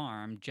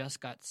farm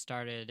just got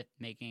started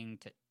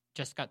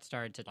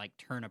to like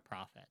turn a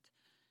profit.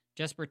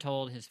 Jesper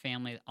told his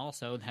family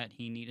also that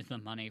he needed the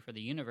money for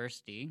the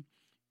university,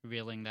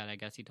 revealing that I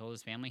guess he told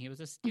his family he was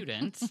a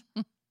student.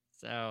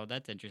 So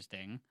that's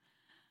interesting.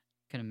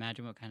 Can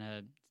imagine what kind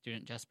of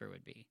student Jesper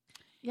would be.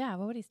 Yeah,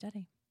 what would he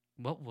study?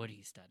 What would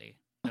he study?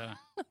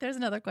 There's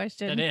another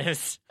question. That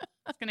is.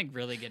 It's going to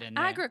really get in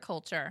there.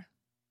 Agriculture.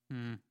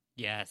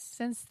 Yes.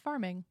 Since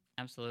farming.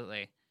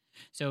 Absolutely.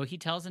 So he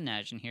tells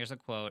Inej, and here's a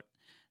quote,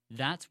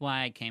 "That's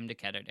why I came to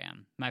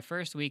Ketterdam. My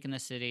first week in the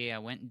city, I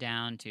went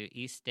down to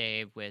East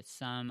Stave with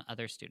some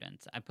other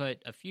students. I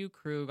put a few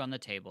krug on the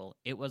table.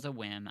 It was a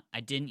whim. I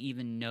didn't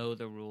even know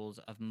the rules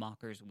of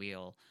Mocker's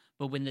wheel.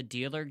 But when the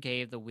dealer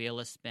gave the wheel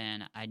a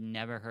spin, I'd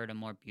never heard a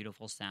more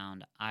beautiful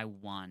sound. I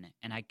won,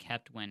 and I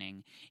kept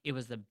winning. It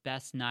was the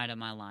best night of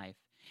my life.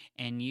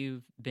 And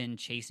you've been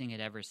chasing it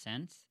ever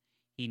since?"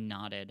 He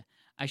nodded.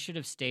 "I should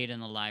have stayed in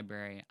the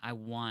library. I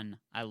won.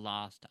 I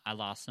lost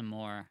some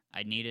more.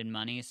 I needed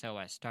money, so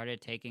I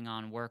started taking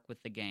on work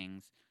with the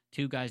gangs.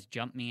 2 guys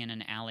jumped me in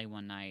an alley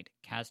one night.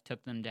 Kaz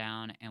took them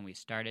down, and we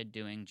started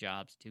doing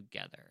jobs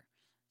together."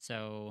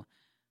 So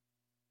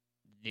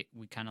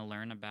we kind of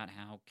learn about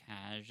how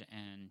Kaz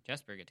and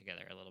Jesper get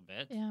together a little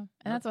bit. Yeah,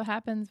 and that's what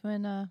happens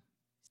when you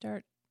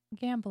start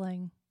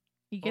gambling.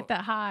 You get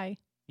that high.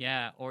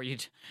 Yeah, or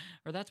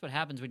that's what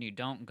happens when you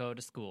don't go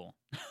to school.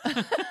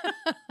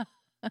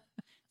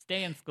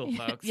 Stay in school,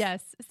 folks.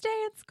 Yes,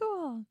 stay in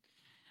school.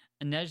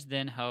 Inej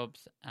then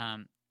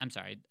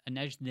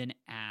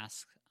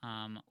asks,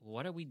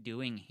 what are we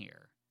doing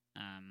here?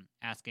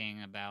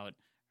 Asking about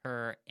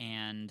her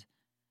and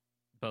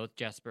both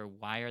Jesper,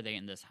 why are they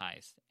in this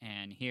heist?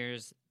 And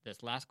here's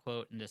this last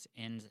quote, and this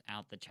ends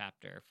out the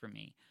chapter for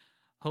me.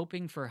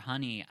 "Hoping for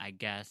honey, I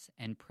guess,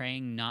 and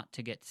praying not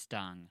to get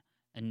stung."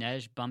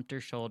 Inej bumped her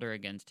shoulder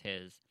against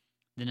his.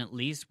 "Then at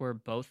least we're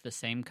both the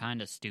same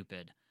kind of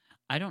stupid.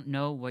 I don't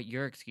know what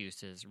your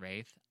excuse is,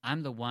 Rafe.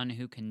 I'm the one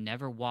who can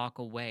never walk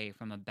away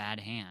from a bad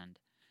hand."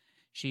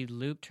 She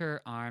looped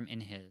her arm in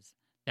his.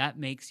 "That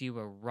makes you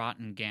a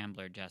rotten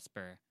gambler,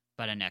 Jesper,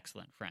 but an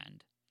excellent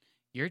friend.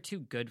 You're too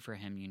good for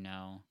him, you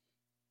know."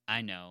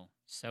 "I know.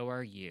 So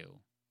are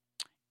you."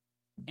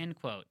 End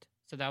quote.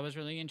 So that was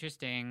really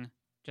interesting,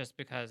 just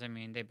because,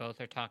 they both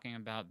are talking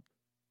about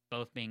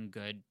both being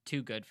good,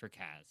 too good for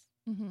Kaz.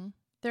 Mm-hmm.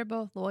 They're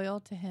both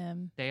loyal to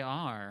him. They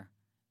are.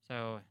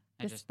 So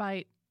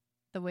despite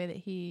the way that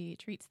he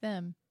treats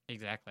them.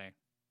 Exactly.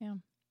 Yeah.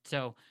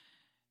 So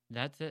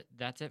that's it.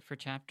 That's it for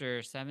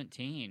chapter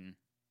 17.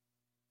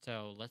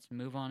 So let's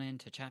move on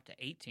into chapter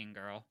 18,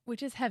 girl.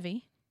 Which is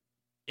heavy.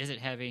 Is it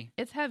heavy?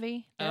 It's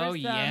heavy.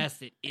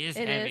 Yes, it is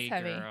heavy,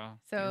 heavy, girl.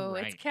 So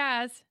right. It's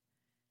Kaz.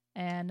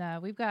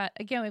 And we've got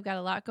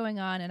a lot going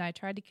on, and I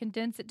tried to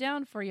condense it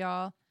down for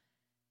y'all.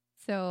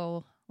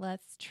 So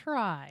let's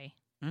try.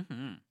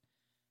 Mm-hmm.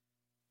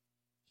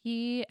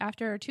 He,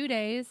 after 2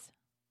 days,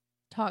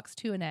 talks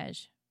to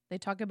Inej. They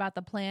talk about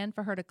the plan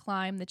for her to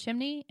climb the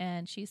chimney,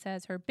 and she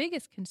says her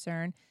biggest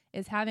concern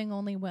is having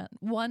only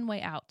one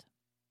way out.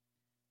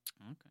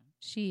 Okay.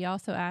 She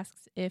also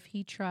asks if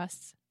he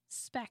trusts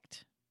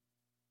Specht.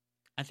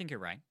 I think you're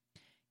right.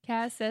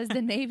 Kaz says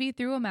the Navy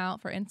threw him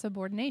out for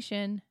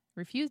insubordination,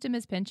 refused him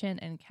his pension,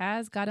 and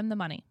Kaz got him the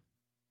money.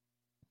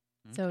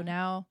 Okay. So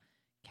now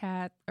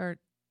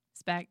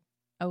Specht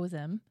owes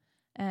him.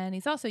 And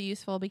he's also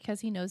useful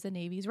because he knows the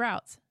Navy's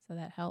routes. So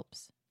that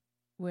helps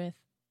with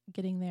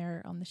getting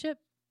there on the ship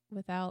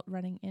without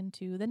running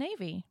into the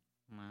Navy,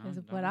 is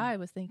what I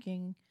was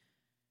thinking.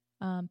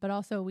 But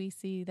also we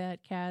see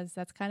that Kaz,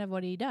 that's kind of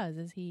what he does,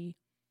 is he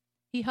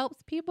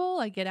helps people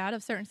like get out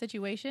of certain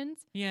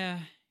situations. Yeah,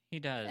 he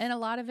does. And a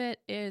lot of it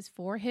is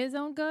for his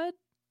own good.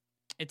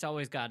 It's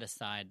always got a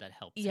side that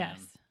helps him.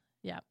 Yes.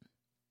 Yep.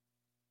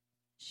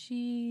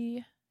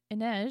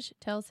 Inej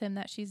tells him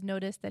that she's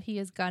noticed that he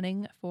is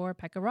gunning for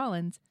Pekka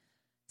Rollins.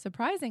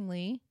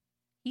 Surprisingly,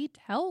 he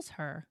tells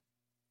her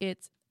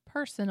it's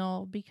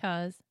personal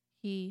because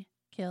he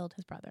killed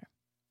his brother.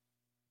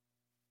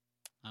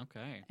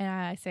 Okay. And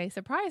I say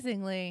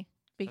surprisingly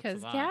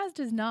because Kaz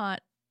does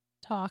not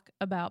talk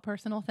about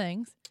personal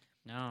things.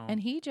 No. And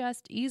he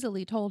just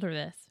easily told her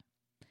this.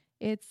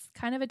 It's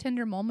kind of a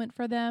tender moment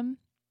for them.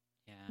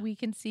 Yeah. We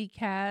can see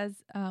Kaz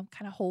kind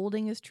of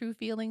holding his true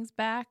feelings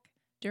back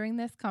during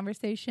this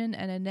conversation.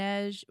 And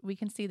Inej, we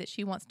can see that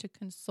she wants to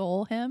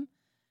console him,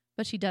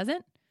 but she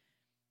doesn't.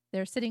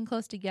 They're sitting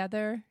close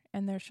together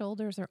and their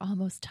shoulders are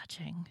almost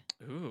touching.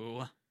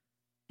 Ooh.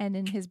 And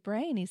in his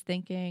brain, he's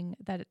thinking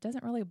that it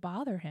doesn't really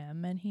bother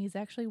him. And he's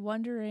actually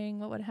wondering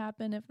what would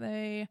happen if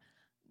they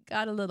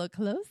got a little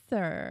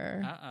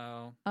closer.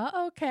 Uh-oh.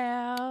 Uh-oh,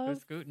 Cass.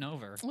 Who's scooting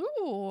over?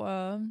 Ooh,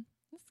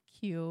 that's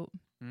cute.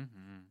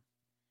 Mm-hmm.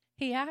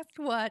 He asked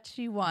what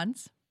she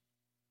wants,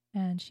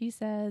 and she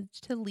said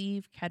to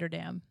leave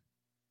Ketterdam.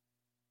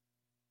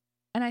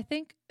 And I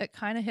think it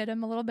kind of hit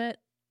him a little bit.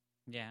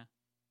 Yeah.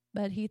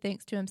 But he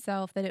thinks to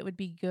himself that it would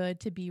be good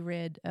to be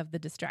rid of the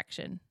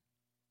distraction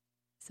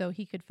so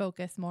he could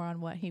focus more on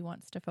what he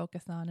wants to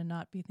focus on and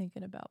not be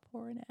thinking about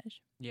poor Inej.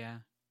 Yeah.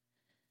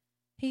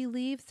 He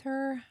leaves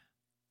her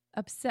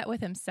upset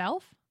with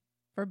himself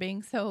for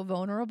being so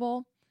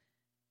vulnerable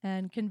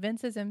and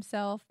convinces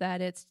himself that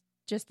it's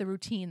just the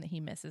routine that he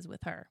misses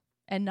with her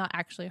and not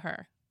actually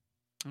her.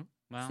 Oh,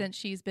 well. Since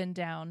she's been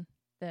down,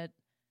 that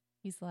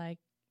he's like,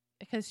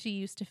 because she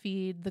used to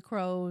feed the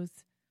crows.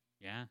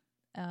 Yeah.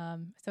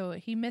 So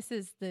he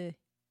misses the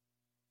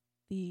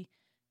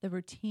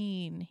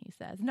routine, he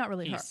says. Not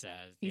really He her.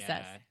 says. He yeah.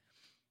 says.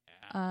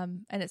 Yeah.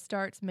 And it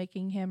starts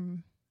making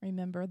him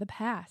remember the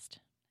past.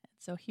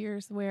 So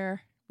here's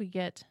where we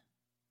get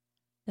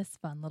this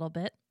fun little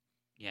bit.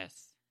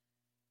 Yes.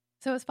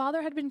 So his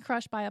father had been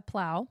crushed by a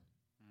plow,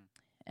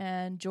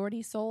 and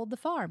Jordy sold the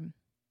farm.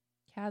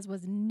 Kaz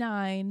was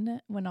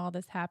 9 when all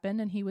this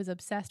happened, and he was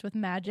obsessed with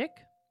magic.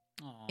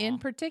 Aw. In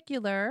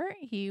particular,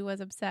 he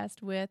was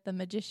obsessed with the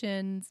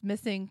magician's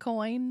missing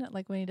coin,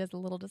 like when he does a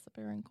little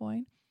disappearing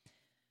coin.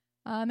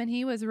 And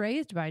he was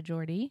raised by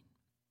Jordy.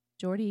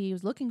 Jordy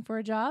was looking for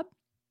a job,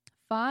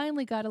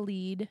 finally got a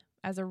lead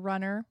as a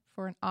runner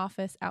for an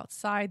office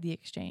outside the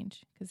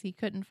exchange because he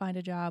couldn't find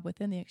a job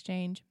within the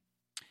exchange.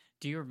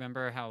 Do you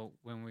remember how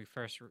when we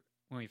first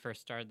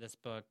started this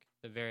book,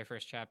 the very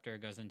first chapter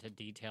goes into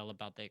detail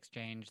about the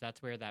exchange?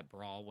 That's where that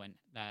brawl went.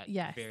 That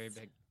Yes. very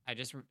big. I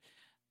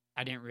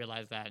didn't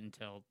realize that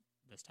until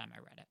this time I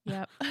read it.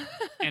 Yep.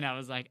 And I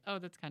was like, oh,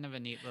 that's kind of a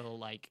neat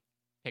little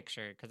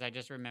picture, because I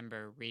just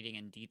remember reading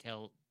in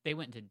detail. They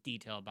went into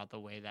detail about the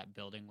way that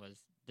building was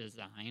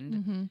designed,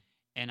 Mm-hmm.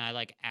 and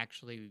I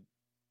actually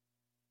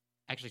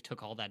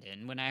took all that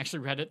in when I actually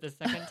read it the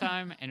second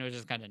time, and it was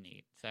just kind of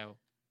neat. So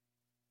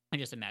I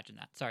just imagine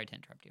that. Sorry to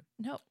interrupt you.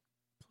 No,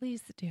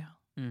 please do.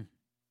 Mm.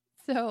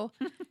 So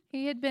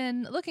he had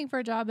been looking for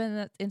a job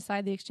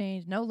inside the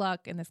exchange, no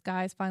luck. And this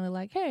guy's finally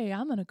like, hey,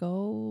 I'm going to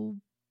go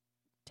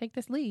take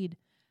this lead.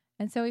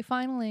 And so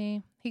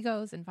he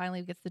goes and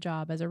finally gets the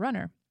job as a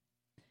runner.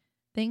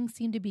 Things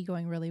seem to be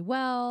going really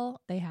well.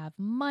 They have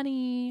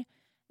money.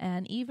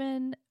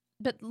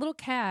 But little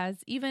Kaz,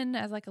 even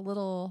as like a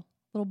little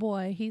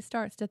boy, he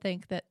starts to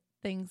think that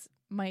things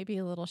might be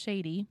a little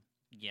shady.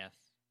 Yes.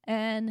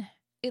 And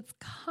it's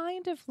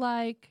kind of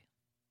like,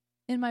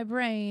 in my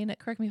brain,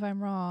 correct me if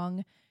I'm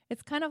wrong,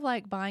 it's kind of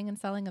like buying and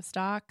selling of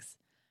stocks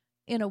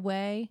in a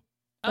way,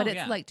 but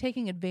it's like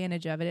taking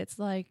advantage of it. It's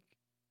like,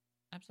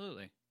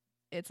 absolutely.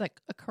 It's like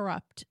a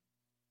corrupt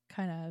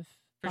kind of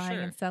For buying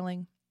sure. and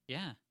selling.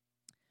 Yeah.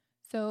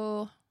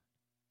 So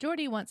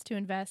Jordy wants to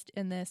invest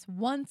in this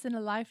once in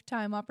a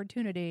lifetime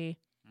opportunity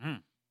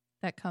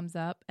that comes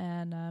up.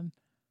 And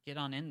get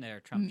on in there,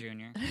 Trump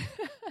Jr.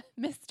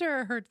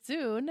 Mr.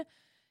 Hertzun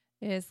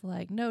is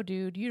like, no,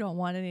 dude, you don't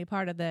want any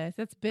part of this.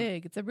 It's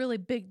big. It's a really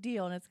big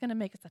deal, and it's going to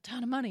make us a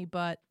ton of money,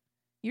 but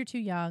you're too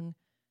young.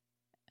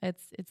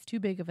 It's too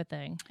big of a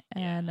thing.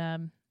 Yeah.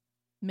 And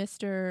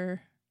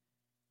Mr.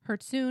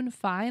 Hertzun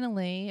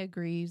finally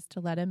agrees to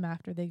let him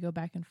after they go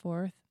back and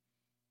forth.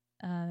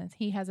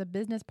 He has a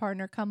business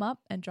partner come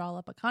up and draw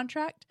up a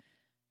contract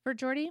for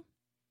Jordy.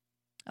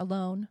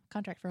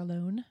 Contract for a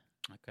loan.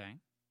 Okay.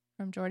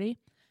 From Jordy.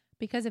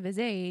 Because of his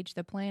age,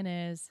 the plan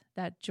is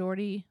that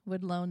Jordy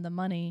would loan the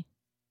money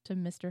to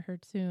Mr.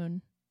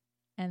 Hertzun,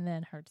 and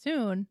then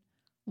Hertzun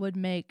would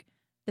make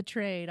the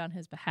trade on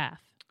his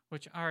behalf.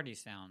 Which already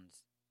sounds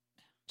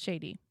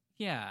shady.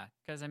 Yeah,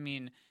 because I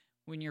mean,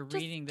 when you're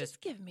reading this,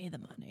 just give me the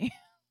money.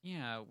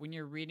 Yeah, when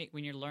you're reading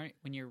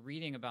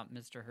about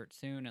Mr.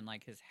 Hertzun and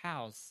like his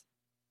house,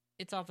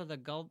 it's off of the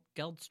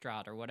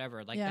Geldstraat or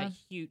whatever, like that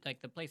huge,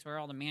 like the place where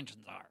all the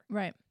mansions are.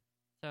 Right.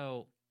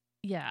 So.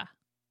 Yeah.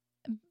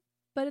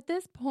 But at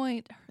this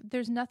point,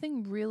 there's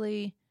nothing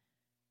really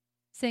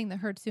saying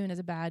that Hertzun is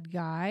a bad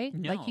guy.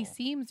 No. Like, he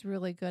seems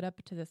really good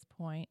up to this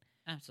point.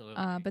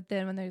 Absolutely. But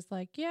then when there's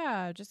like,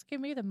 yeah, just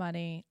give me the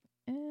money.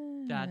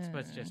 That's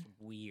what's just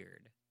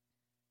weird.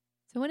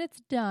 So when it's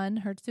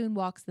done, Hertzun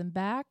walks them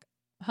back,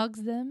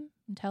 hugs them,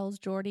 and tells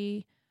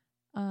Jordy,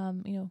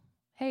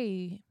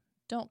 hey,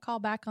 don't call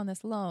back on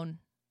this loan.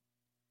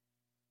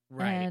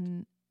 Right.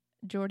 And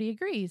Jordy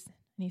agrees.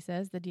 And he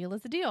says the deal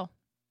is a deal.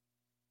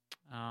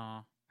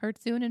 Oh.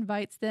 Hertzun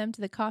invites them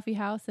to the coffee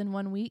house in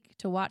 1 week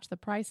to watch the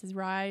prices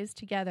rise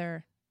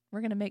together.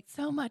 We're going to make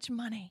so much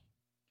money.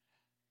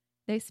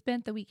 They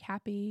spent the week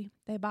happy.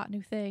 They bought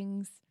new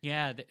things.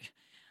 Yeah.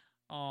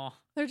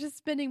 They're just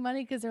spending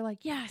money because they're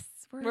like, yes,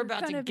 we're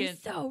about to be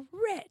so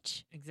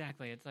rich.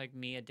 Exactly. It's like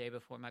me a day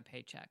before my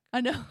paycheck.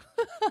 I know.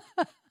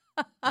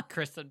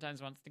 Chris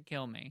sometimes wants to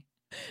kill me.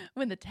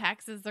 When the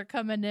taxes are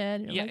coming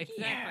in. You're Yeah, like,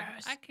 exactly.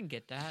 "Yes." I can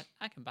get that.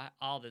 I can buy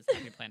all this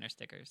Happy Planner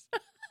stickers.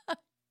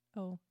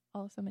 Oh,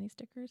 so many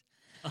stickers.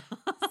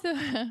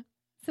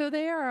 So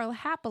they are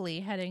happily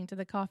heading to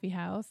the coffee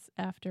house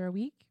after a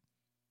week.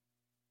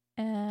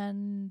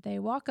 And they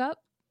walk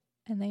up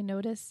and they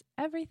notice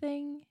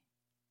everything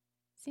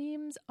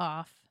seems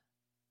off.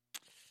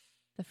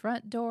 The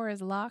front door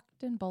is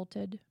locked and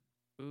bolted.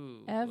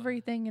 Ooh.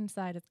 Everything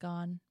inside is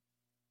gone.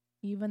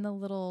 Even the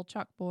little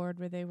chalkboard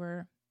where they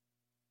were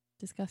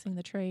discussing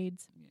the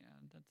trades. Yeah,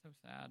 that's so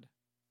sad.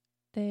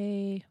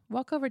 They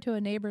walk over to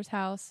a neighbor's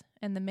house,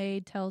 and the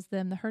maid tells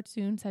them the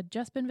Hertzuns had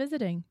just been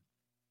visiting.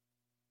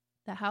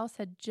 The house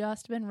had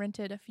just been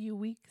rented a few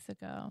weeks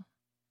ago.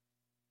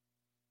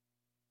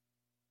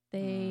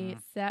 They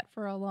sat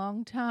for a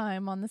long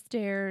time on the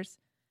stairs,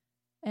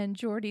 and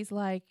Jordy's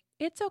like,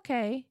 "It's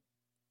okay.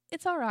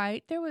 It's all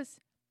right. There was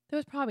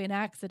probably an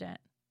accident,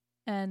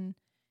 and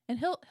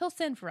he'll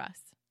send for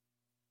us."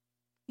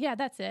 Yeah,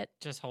 that's it.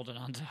 Just holding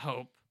on to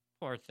hope.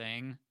 Poor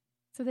thing.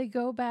 So they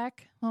go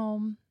back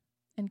home,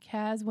 and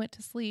Kaz went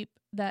to sleep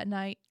that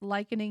night,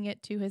 likening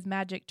it to his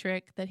magic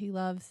trick that he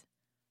loves.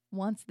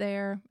 Once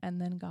there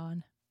and then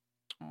gone.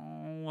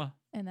 Oh.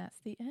 And that's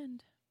the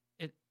end.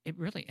 It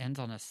really ends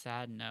on a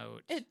sad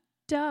note. It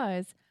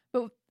does.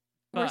 But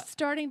we're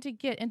starting to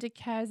get into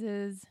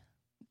Kaz's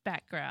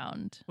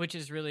background. Which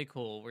is really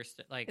cool. We're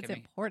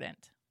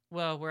important.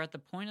 Well, we're at the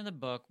point of the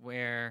book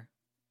where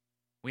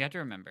we have to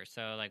remember.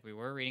 So, like, we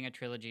were reading a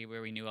trilogy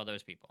where we knew all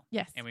those people.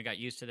 Yes. And we got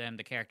used to them,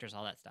 the characters,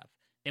 all that stuff.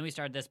 Then we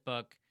started this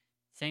book,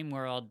 same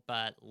world,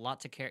 but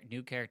lots of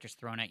new characters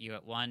thrown at you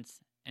at once.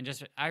 And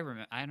just, I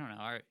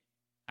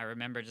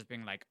remember just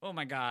being like, oh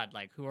my God,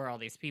 like, who are all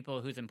these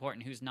people? Who's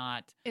important? Who's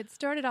not? It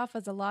started off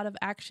as a lot of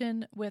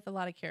action with a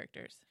lot of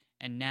characters.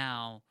 And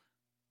now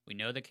we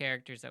know the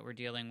characters that we're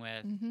dealing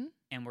with,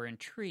 and we're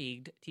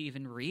intrigued to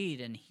even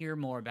read and hear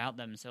more about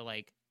them. So,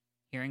 like,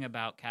 hearing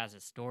about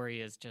Kaz's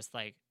story is just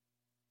like,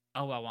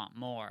 oh, I want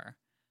more.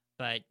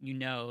 But you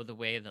know the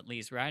way that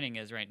Lee's writing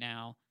is right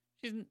now,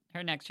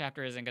 her next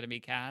chapter isn't going to be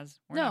Kaz.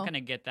 We're not going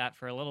to get that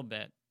for a little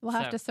bit. We'll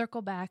have to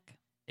circle back.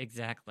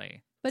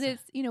 Exactly. But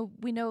it's,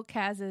 we know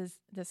Kaz is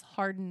this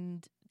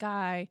hardened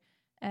guy,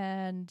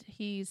 and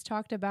he's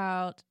talked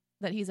about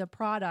that he's a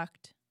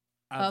product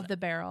of the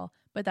barrel,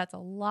 but that's a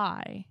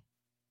lie.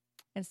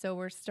 And so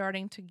we're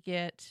starting to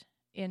get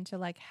into,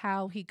 like,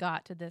 how he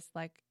got to this,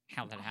 like,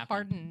 how that happened.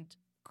 Hardened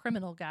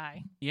criminal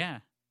guy. Yeah.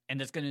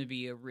 And it's going to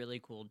be a really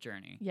cool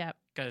journey. Yep.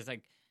 Because,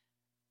 like,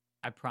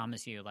 I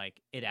promise you, like,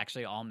 it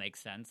actually all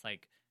makes sense.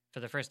 Like, for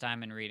the first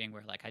time in reading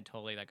where, like, I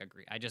totally, like,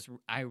 agree.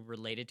 I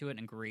related to it and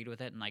agreed with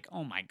it and, like,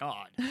 oh my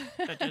God,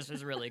 that just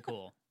is really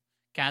cool.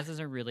 Kaz is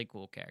a really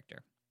cool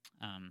character.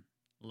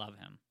 Love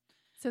him.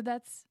 So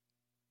that's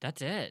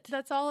it.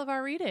 That's all of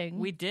our reading.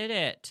 We did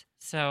it.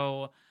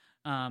 So,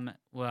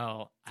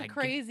 well. It's a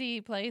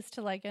crazy place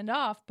to, like, end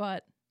off,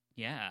 but.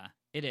 Yeah,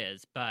 it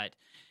is. But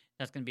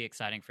that's going to be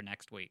exciting for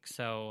next week.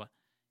 So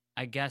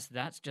I guess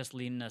that's just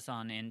leading us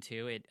on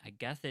into it. I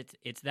guess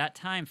it's that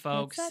time,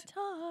 folks. It's that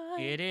time.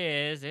 It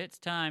is. It's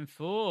time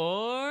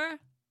for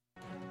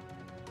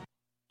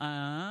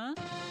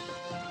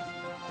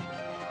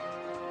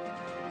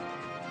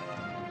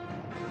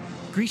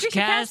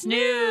Grishcast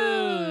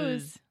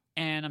News.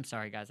 And I'm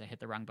sorry, guys, I hit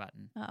the wrong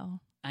button. Uh-oh.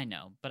 I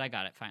know, but I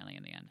got it finally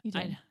in the end. You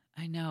did.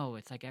 I know.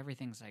 It's like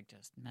everything's like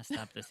just messed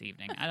up this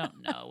evening. I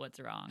don't know what's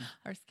wrong.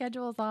 Our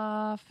schedule's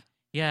off.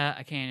 Yeah,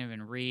 I can't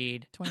even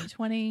read.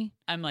 2020.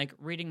 I'm like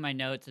reading my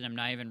notes and I'm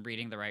not even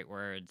reading the right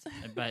words.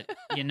 But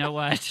you know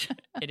what?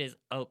 It is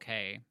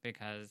okay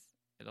because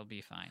it'll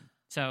be fine.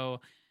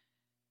 So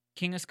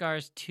King of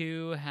Scars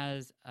 2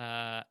 has,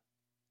 I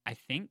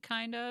think,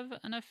 kind of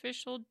an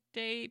official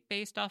date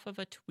based off of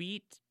a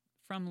tweet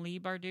from Leigh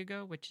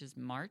Bardugo, which is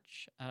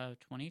March of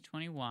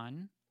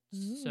 2021.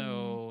 Ooh,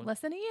 so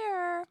less than a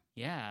year.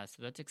 Yeah,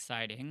 so that's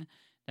exciting.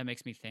 That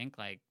makes me think,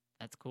 like,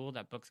 that's cool.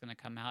 That book's going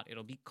to come out.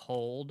 It'll be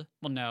cold.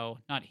 Well, no,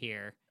 not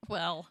here.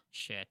 Well.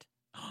 Shit.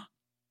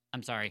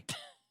 I'm sorry.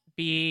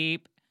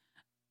 Beep.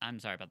 I'm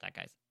sorry about that,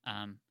 guys.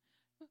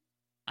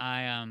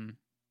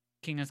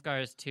 King of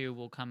Scars 2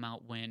 will come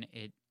out when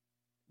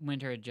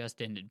winter had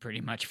just ended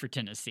pretty much for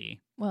Tennessee.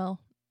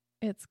 Well,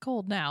 it's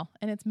cold now,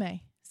 and it's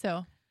May,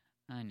 so.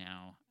 I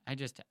know.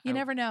 You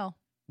never know.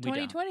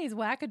 2020 is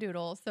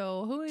wackadoodle,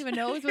 so who even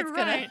knows what's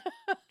right.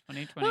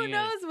 gonna 2020 who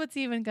knows what's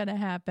even gonna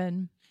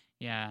happen.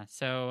 Yeah,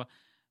 so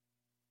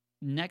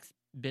next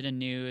bit of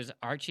news,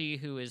 Archie,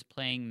 who is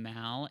playing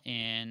Mal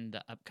in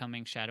the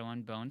upcoming Shadow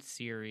and Bone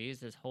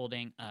series, is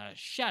holding a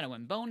Shadow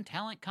and Bone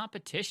talent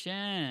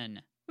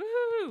competition.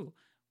 Woohoo!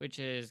 Which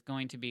is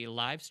going to be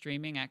live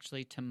streaming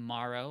actually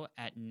tomorrow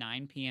at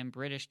 9 p.m.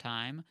 British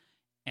time.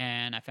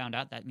 And I found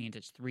out that means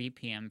it's 3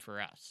 p.m. for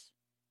us.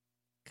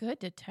 Good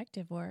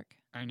detective work.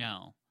 I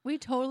know. We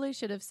totally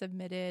should have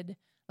submitted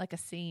like a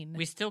scene.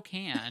 We still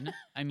can.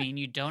 I mean,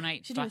 you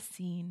donate. Should do a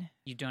scene.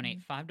 You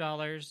donate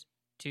 $5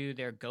 to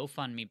their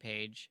GoFundMe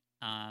page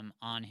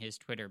on his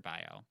Twitter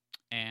bio.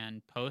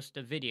 and post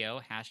a video,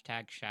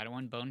 hashtag Shadow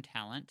and Bone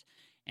Talent,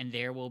 and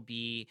there will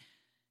be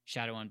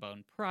Shadow and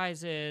Bone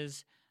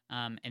prizes.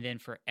 And then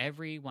for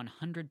every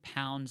 100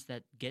 pounds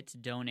that gets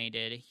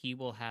donated, he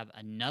will have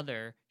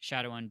another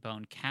Shadow and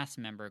Bone cast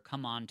member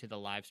come on to the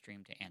live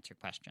stream to answer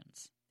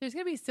questions. There's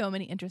going to be so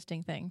many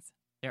interesting things.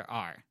 There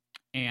are.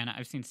 And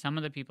I've seen some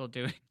of the people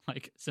doing,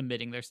 like,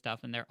 submitting their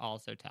stuff, and they're all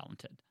so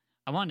talented.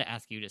 I wanted to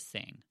ask you to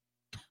sing.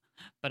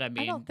 But I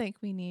mean, I don't think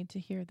we need to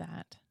hear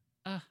that.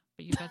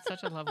 but you've got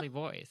such a lovely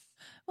voice.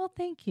 Well,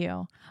 thank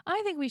you.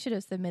 I think we should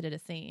have submitted a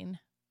scene.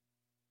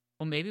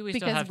 Well, maybe we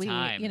still have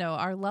time.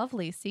 Our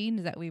lovely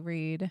scenes that we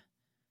read.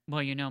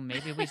 Well,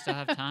 maybe we still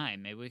have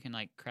time. Maybe we can,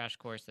 like, crash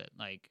course it,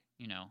 like,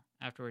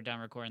 after we're done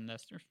recording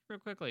this, just real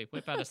quickly,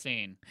 whip out a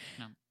scene.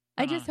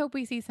 I just hope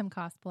we see some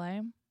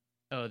cosplay.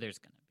 Oh, there's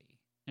going to be.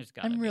 There's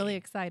got to be. I'm really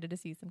excited to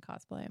see some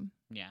cosplay.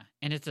 Yeah,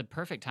 and it's a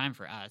perfect time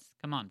for us.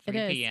 Come on, 3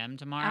 It is. p.m.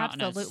 tomorrow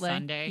on a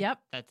Sunday. Yep.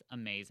 That's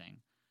amazing.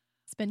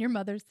 Spend your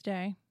Mother's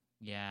Day.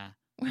 Yeah.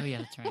 Oh, yeah,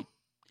 that's right.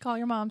 Call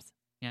your moms.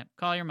 Yeah,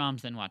 call your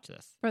moms and watch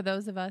this. For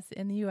those of us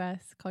in the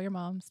U.S., call your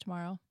moms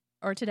tomorrow.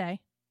 Or today.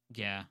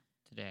 Yeah,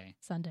 today.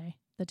 Sunday,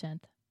 the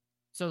 10th.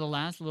 So the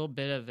last little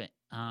bit of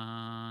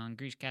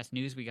GrishaCast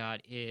news we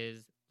got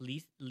is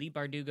Lee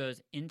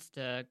Bardugo's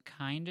Insta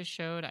kind of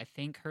showed, I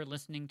think, her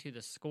listening to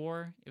the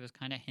score. It was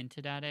kind of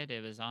hinted at it.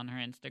 It was on her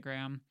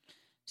Instagram.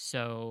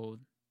 So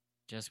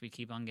just we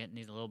keep on getting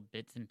these little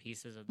bits and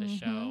pieces of the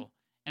show.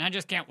 And I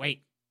just can't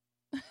wait.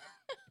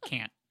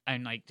 Can't.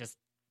 I'm like just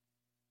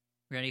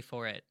ready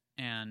for it.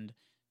 And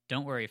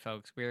don't worry,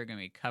 folks. We're going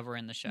to be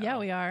covering the show. Yeah,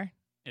 we are.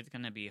 It's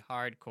going to be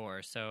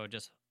hardcore. So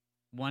just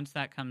once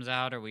that comes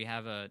out or we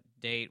have a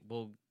date,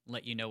 we'll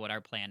let you know what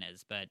our plan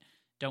is. But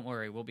don't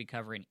worry. We'll be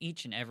covering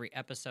each and every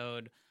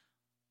episode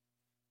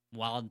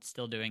while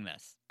still doing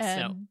this.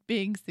 And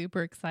being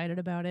super excited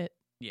about it.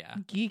 Yeah.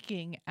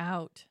 Geeking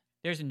out.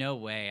 There's no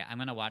way I'm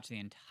going to watch the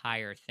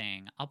entire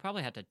thing. I'll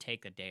probably have to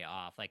take a day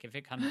off. Like if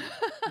it comes,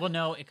 well,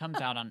 no, it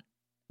comes out on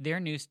their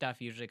new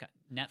stuff. Usually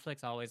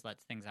Netflix always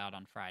lets things out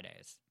on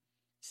Fridays.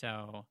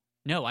 So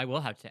no,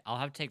 I'll have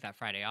to take that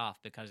Friday off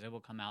because it will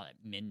come out at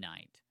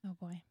midnight. Oh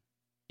boy.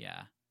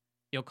 Yeah.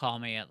 You'll call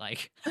me at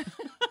like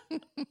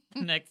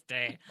the next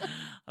day.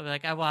 I'll be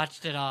like, I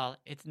watched it all.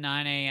 It's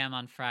 9 a.m.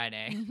 on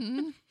Friday.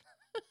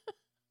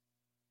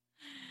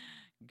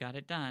 Got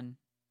it done.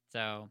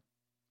 So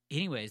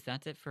anyways,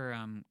 that's it for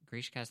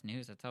GrishaCast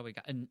news. That's all we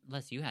got.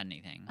 Unless you had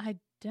anything. I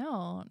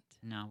don't.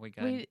 No, we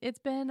good. It's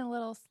been a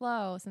little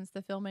slow since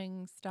the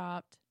filming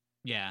stopped.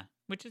 Yeah,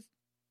 which is,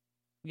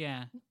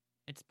 yeah,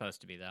 it's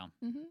supposed to be though.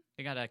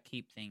 They gotta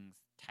keep things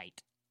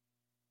tight.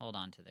 Hold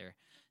on to there.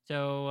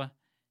 So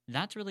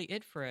that's really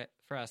it for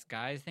us,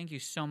 guys. Thank you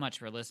so much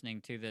for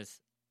listening to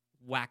this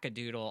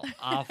wackadoodle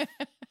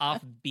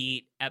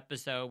offbeat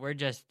episode. We're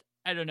just,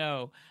 I don't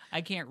know.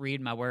 I can't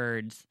read my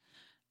words,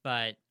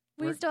 but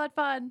we still had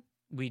fun.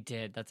 We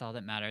did. That's all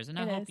that matters. And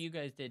I hope you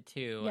guys did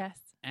too. Yes.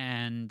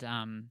 And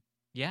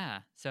yeah.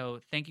 So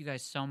thank you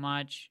guys so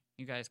much.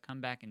 You guys come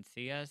back and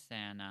see us,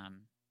 and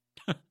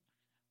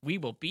we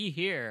will be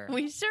here.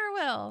 We sure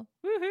will.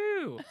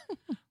 Woohoo!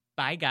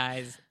 Bye,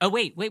 guys. Oh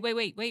wait.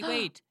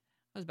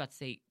 I was about to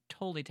say,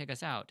 totally take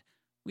us out.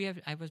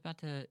 I was about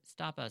to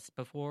stop us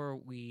before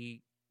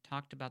we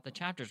talked about the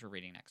chapters we're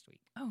reading next week.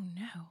 Oh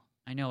no!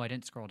 I know I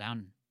didn't scroll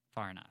down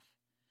far enough.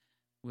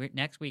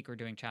 Next week, we're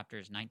doing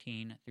chapters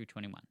 19 through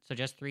 21. So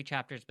just 3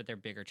 chapters, but they're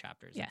bigger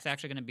chapters. Yes. It's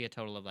actually going to be a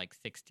total of like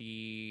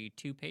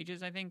 62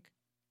 pages, I think.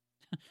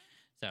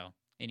 So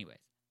anyways,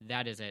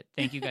 that is it.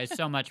 Thank you guys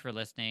so much for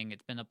listening.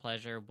 It's been a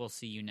pleasure. We'll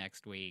see you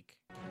next week.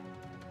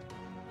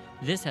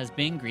 This has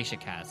been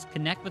GrishaCast.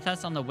 Connect with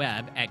us on the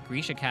web at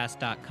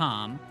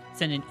GrishaCast.com.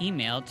 Send an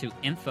email to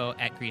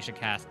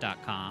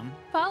info@GrishaCast.com.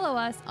 Follow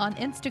us on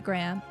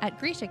Instagram at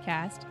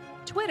GrishaCast,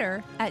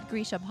 Twitter at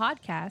Grisha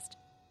Podcast,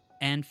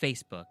 and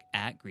Facebook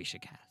at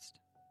GrishaCast.